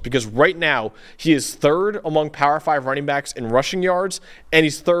Jonathan Brooks because right now he is 3rd among Power 5 running backs in rushing yards, and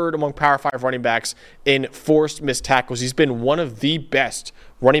he's 3rd among Power 5 running backs in forced missed tackles. He's been one of the best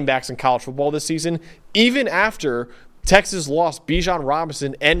running backs in college football this season, even after Texas lost Bijan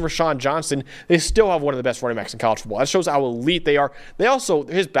Robinson and Rashawn Johnson. They still have one of the best running backs in college football. That shows how elite they are. They also,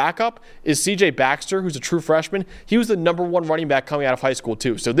 his backup is C.J. Baxter, who's a true freshman. He was the number 1 running back coming out of high school,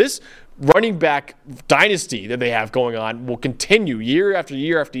 too. So this running back dynasty that they have going on will continue year after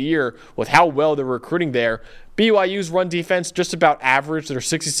year after year with how well they're recruiting there. BYU's run defense just about average. They're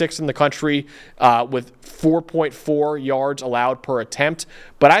 66th in the country with 4.4 yards allowed per attempt.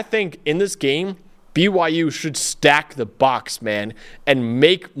 But I think in this game, BYU should stack the box, man, and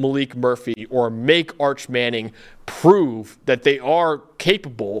make Malik Murphy or make Arch Manning prove that they are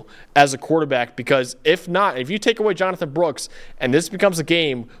capable as a quarterback, because if not, if you take away Jonathan Brooks and this becomes a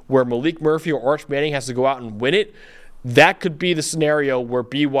game where Malik Murphy or Arch Manning has to go out and win it, that could be the scenario where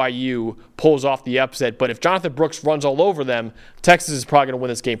BYU pulls off the upset. But if Jonathan Brooks runs all over them, Texas is probably going to win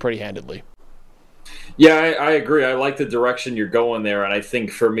this game pretty handedly. Yeah, I agree. I like the direction you're going there, and I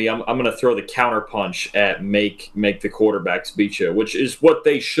think for me, I'm going to throw the counter punch at make the quarterbacks beat you, which is what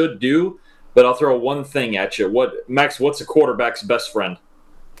they should do. But I'll throw one thing at you. What's a quarterback's best friend?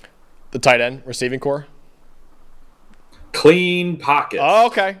 The tight end receiving core. Clean pockets. Oh,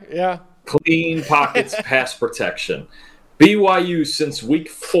 okay, yeah. Clean pockets, pass protection. BYU since week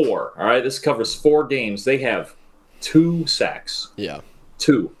 4. All right, this covers 4 games. They have 2 sacks. Yeah.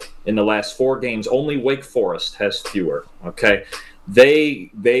 2 in the last 4 games. Only Wake Forest has fewer. Okay,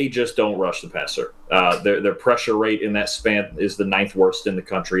 they just don't rush the passer. Their pressure rate in that span is the 9th worst in the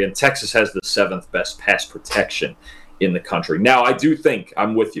country, and Texas has the 7th best pass protection in the country. Now, I do think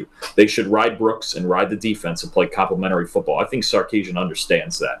I'm with you. They should ride Brooks and ride the defense and play complementary football. I think Sarkisian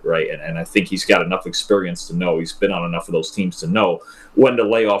understands that, right? And I think he's got enough experience to know. He's been on enough of those teams to know when to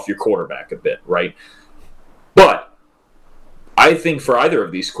lay off your quarterback a bit, right? But I think for either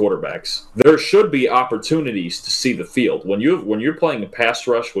of these quarterbacks, there should be opportunities to see the field. When you're playing a pass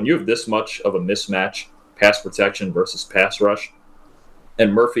rush, when you have this much of a mismatch, pass protection versus pass rush,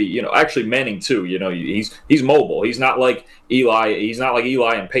 and Murphy, actually Manning too, he's mobile. He's not like Eli. He's not like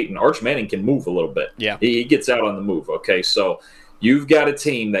Eli and Peyton. Arch Manning can move a little bit. Yeah, he gets out on the move. Okay, so you've got a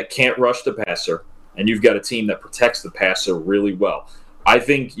team that can't rush the passer, and you've got a team that protects the passer really well. I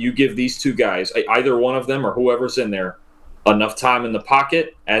think you give these 2 guys, either one of them or whoever's in there, enough time in the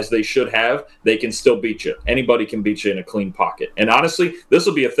pocket, as they should have, they can still beat you. Anybody can beat you in a clean pocket. And honestly, this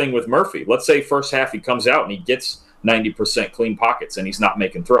will be a thing with Murphy. Let's say first half he comes out and he gets 90% clean pockets and he's not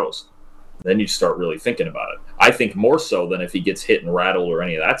making throws. Then you start really thinking about it. I think more so than if he gets hit and rattled or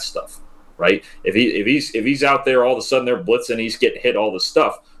any of that stuff, right? If he's out there, all of a sudden they're blitzing, he's getting hit all this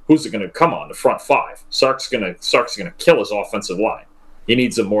stuff, who's it going to come on? The front 5. Sark's going to kill his offensive line. He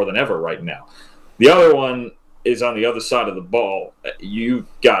needs them more than ever right now. The other one is on the other side of the ball. You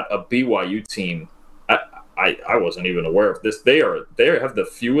got a BYU team. I wasn't even aware of this. They have the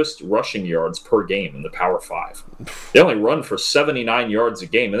fewest rushing yards per game in the Power 5. They only run for 79 yards a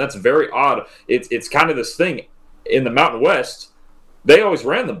game, and that's very odd. It's kind of this thing in the Mountain West. They always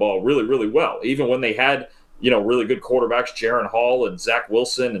ran the ball really, really well, even when they had really good quarterbacks, Jaron Hall and Zach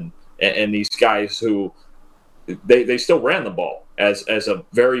Wilson and these guys who they still ran the ball as a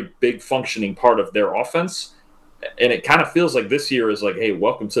very big functioning part of their offense. And it kind of feels like this year is like, hey,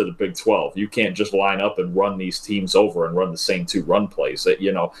 welcome to the Big 12. You can't just line up and run these teams over and run the same 2 run plays.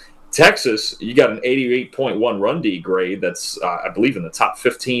 Texas, you got an 88.1 run D grade that's, I believe, in the top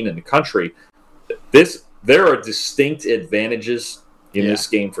 15 in the country. There are distinct advantages in this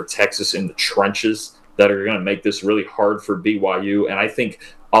game for Texas in the trenches that are going to make this really hard for BYU. And I think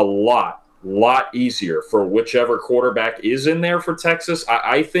a lot lot easier for whichever quarterback is in there for Texas.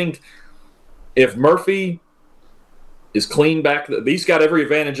 I think if Murphy is clean back, he's got every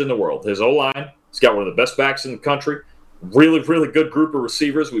advantage in the world. His O-line, he's got one of the best backs in the country. Really, really good group of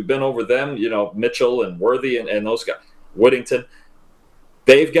receivers. We've been over them, Mitchell and Worthy and those guys, Whittington.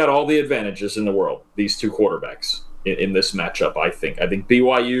 They've got all the advantages in the world, these two quarterbacks, in this matchup, I think. I think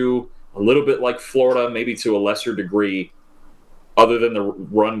BYU, a little bit like Florida, maybe to a lesser degree, other than the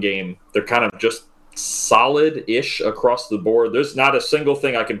run game, they're kind of just solid-ish across the board. There's not a single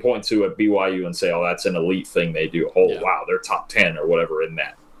thing I can point to at BYU and say, oh, that's an elite thing they do. Oh, yeah. Wow, they're top 10 or whatever in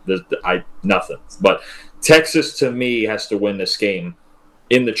that. Nothing. But Texas, to me, has to win this game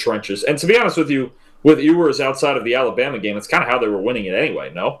in the trenches. And to be honest with you, with Ewers outside of the Alabama game, it's kind of how they were winning it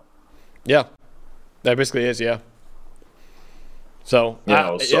anyway, no? Yeah. That basically is, yeah. So,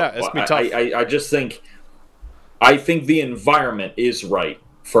 yeah, it's going to be tough. I just think the environment is right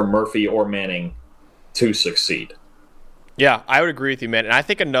for Murphy or Manning to succeed. Yeah, I would agree with you, man. And I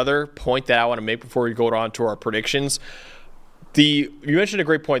think another point that I want to make before we go on to our predictions, you mentioned a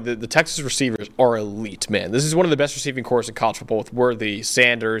great point. The Texas receivers are elite, man. This is one of the best receiving corps in college football with Worthy,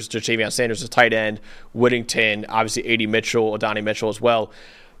 Sanders, Javion Sanders, the tight end, Whittington, obviously A.D. Mitchell, Adonai Mitchell as well.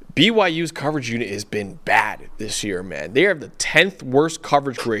 BYU's coverage unit has been bad this year, man. They have the 10th worst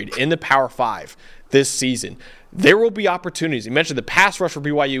coverage grade in the Power 5 this season. There will be opportunities. You mentioned the pass rush for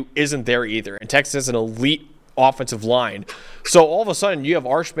BYU isn't there either, and Texas has an elite offensive line. So all of a sudden, you have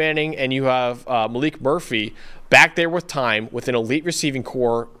Arch Manning and you have Malik Murphy back there with time with an elite receiving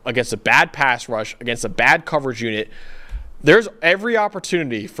corps against a bad pass rush, against a bad coverage unit. There's every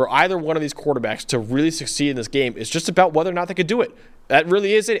opportunity for either one of these quarterbacks to really succeed in this game. It's just about whether or not they could do it. That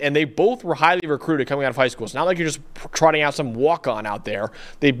really is it. And they both were highly recruited coming out of high school. It's not like you're just trotting out some walk-on out there.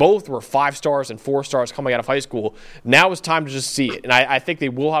 They both were 5 stars and 4 stars coming out of high school. Now it's time to just see it. And I think they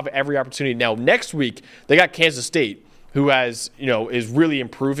will have every opportunity. Now, next week, they got Kansas State, who has, is really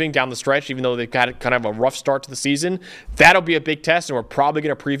improving down the stretch, even though they've got kind of a rough start to the season. That'll be a big test, and we're probably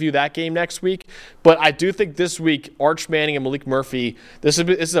going to preview that game next week. But I do think this week, Arch Manning and Malik Murphy, this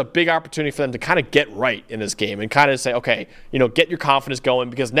is a big opportunity for them to kind of get right in this game and kind of say, okay, get your confidence going,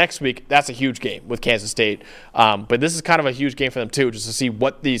 because next week, that's a huge game with Kansas State. But this is kind of a huge game for them, too, just to see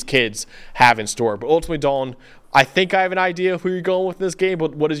what these kids have in store. But ultimately, Dalton, I think I have an idea of who you're going with in this game,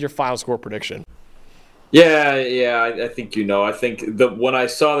 but what is your final score prediction? Yeah, I think I think when I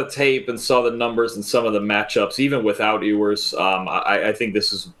saw the tape and saw the numbers and some of the matchups, even without Ewers, I think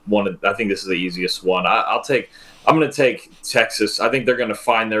this is the easiest one. I'm going to take Texas. I think they're going to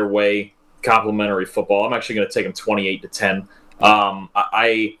find their way. Complimentary football. I'm actually going to take them 28-10.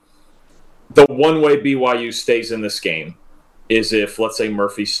 The one way BYU stays in this game is if, let's say,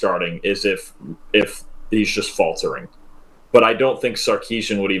 Murphy's starting, is if he's just faltering. But I don't think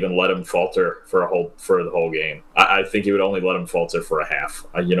Sarkisian would even let him falter for the whole game. I think he would only let him falter for a half.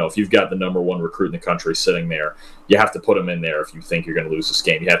 If you've got the number 1 recruit in the country sitting there, you have to put him in there if you think you're going to lose this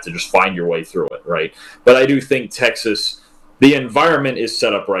game. You have to just find your way through it, right? But I do think Texas, the environment is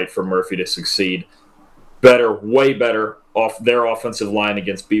set up right for Murphy to succeed. Way better off their offensive line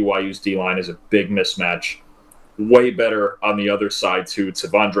against BYU's D-line is a big mismatch. Way better on the other side, too.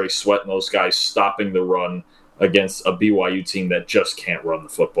 T'Vondre Sweat and those guys stopping the run against a BYU team that just can't run the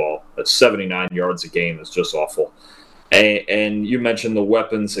football. At 79 yards a game is just awful. And you mentioned the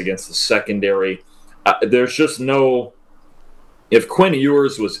weapons against the secondary. There's just no – if Quinn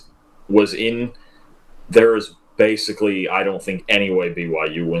Ewers was in, there is basically, I don't think, any way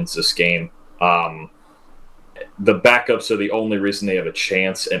BYU wins this game. The backups are the only reason they have a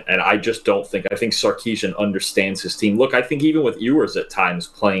chance, and I just don't think – I think Sarkisian understands his team. Look, I think even with Ewers at times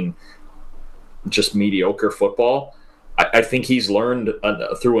playing – just mediocre football, I think he's learned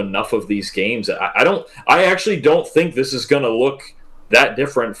through enough of these games. I actually don't think this is going to look that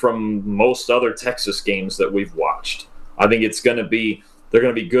different from most other Texas games that we've watched. I think they're going to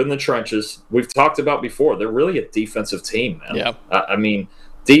be good in the trenches. We've talked about before, they're really a defensive team, man. Yeah.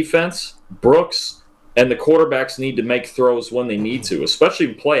 Defense, Brooks, and the quarterbacks need to make throws when they need to, especially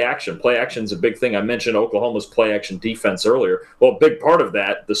in play action. Play action is a big thing. I mentioned Oklahoma's play action defense earlier. Well, a big part of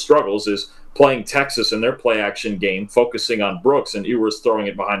that, the struggles, is playing Texas in their play action game, focusing on Brooks and Ewers throwing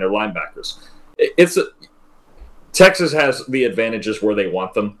it behind their linebackers. Texas has the advantages where they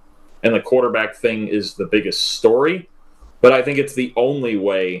want them, and the quarterback thing is the biggest story. But I think it's the only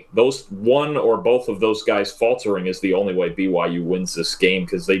way. Those one or both of those guys faltering is the only way BYU wins this game,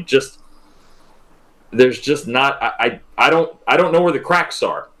 because there's just not. I don't know where the cracks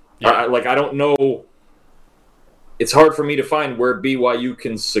are. Yeah. I don't know. It's hard for me to find where BYU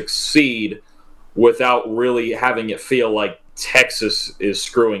can succeed without really having it feel like Texas is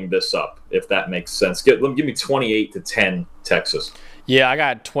screwing this up, if that makes sense. Give me 28-10 Texas. Yeah, I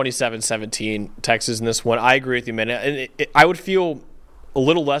got 27-17 Texas in this one. I agree with you, man. And I would feel a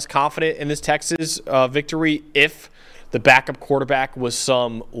little less confident in this Texas victory if the backup quarterback was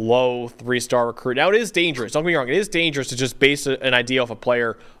some low 3-star recruit. Now, it is dangerous. Don't get me wrong. It is dangerous to just base an idea of a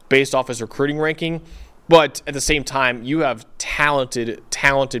player based off his recruiting ranking. But at the same time, you have talented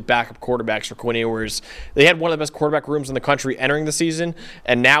backup quarterbacks for Quinn Ewers. They had one of the best quarterback rooms in the country entering the season,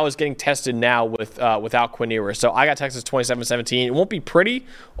 and now is getting tested now without Quinn Ewers. So I got Texas 27-17. It won't be pretty,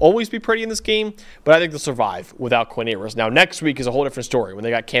 always be pretty in this game, but I think they'll survive without Quinn Ewers. Now, next week is a whole different story. When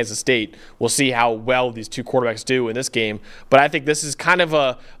they got Kansas State, we'll see how well these two quarterbacks do in this game. But I think this is kind of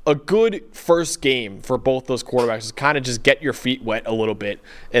a good first game for both those quarterbacks to kind of just get your feet wet a little bit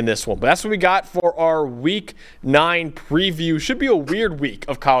in this one. But that's what we got for our Week 9 preview. Should be a weird week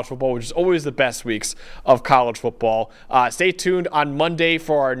of college football, which is always the best weeks of college football. Stay tuned on Monday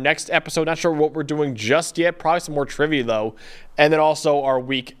for our next episode. Not sure what we're doing just yet. Probably some more trivia, though. And then also our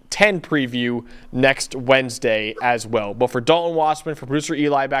Week 10 preview next Wednesday as well. But for Dalton Wassman, for producer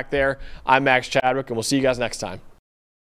Eli back there, I'm Max Chadwick, and we'll see you guys next time.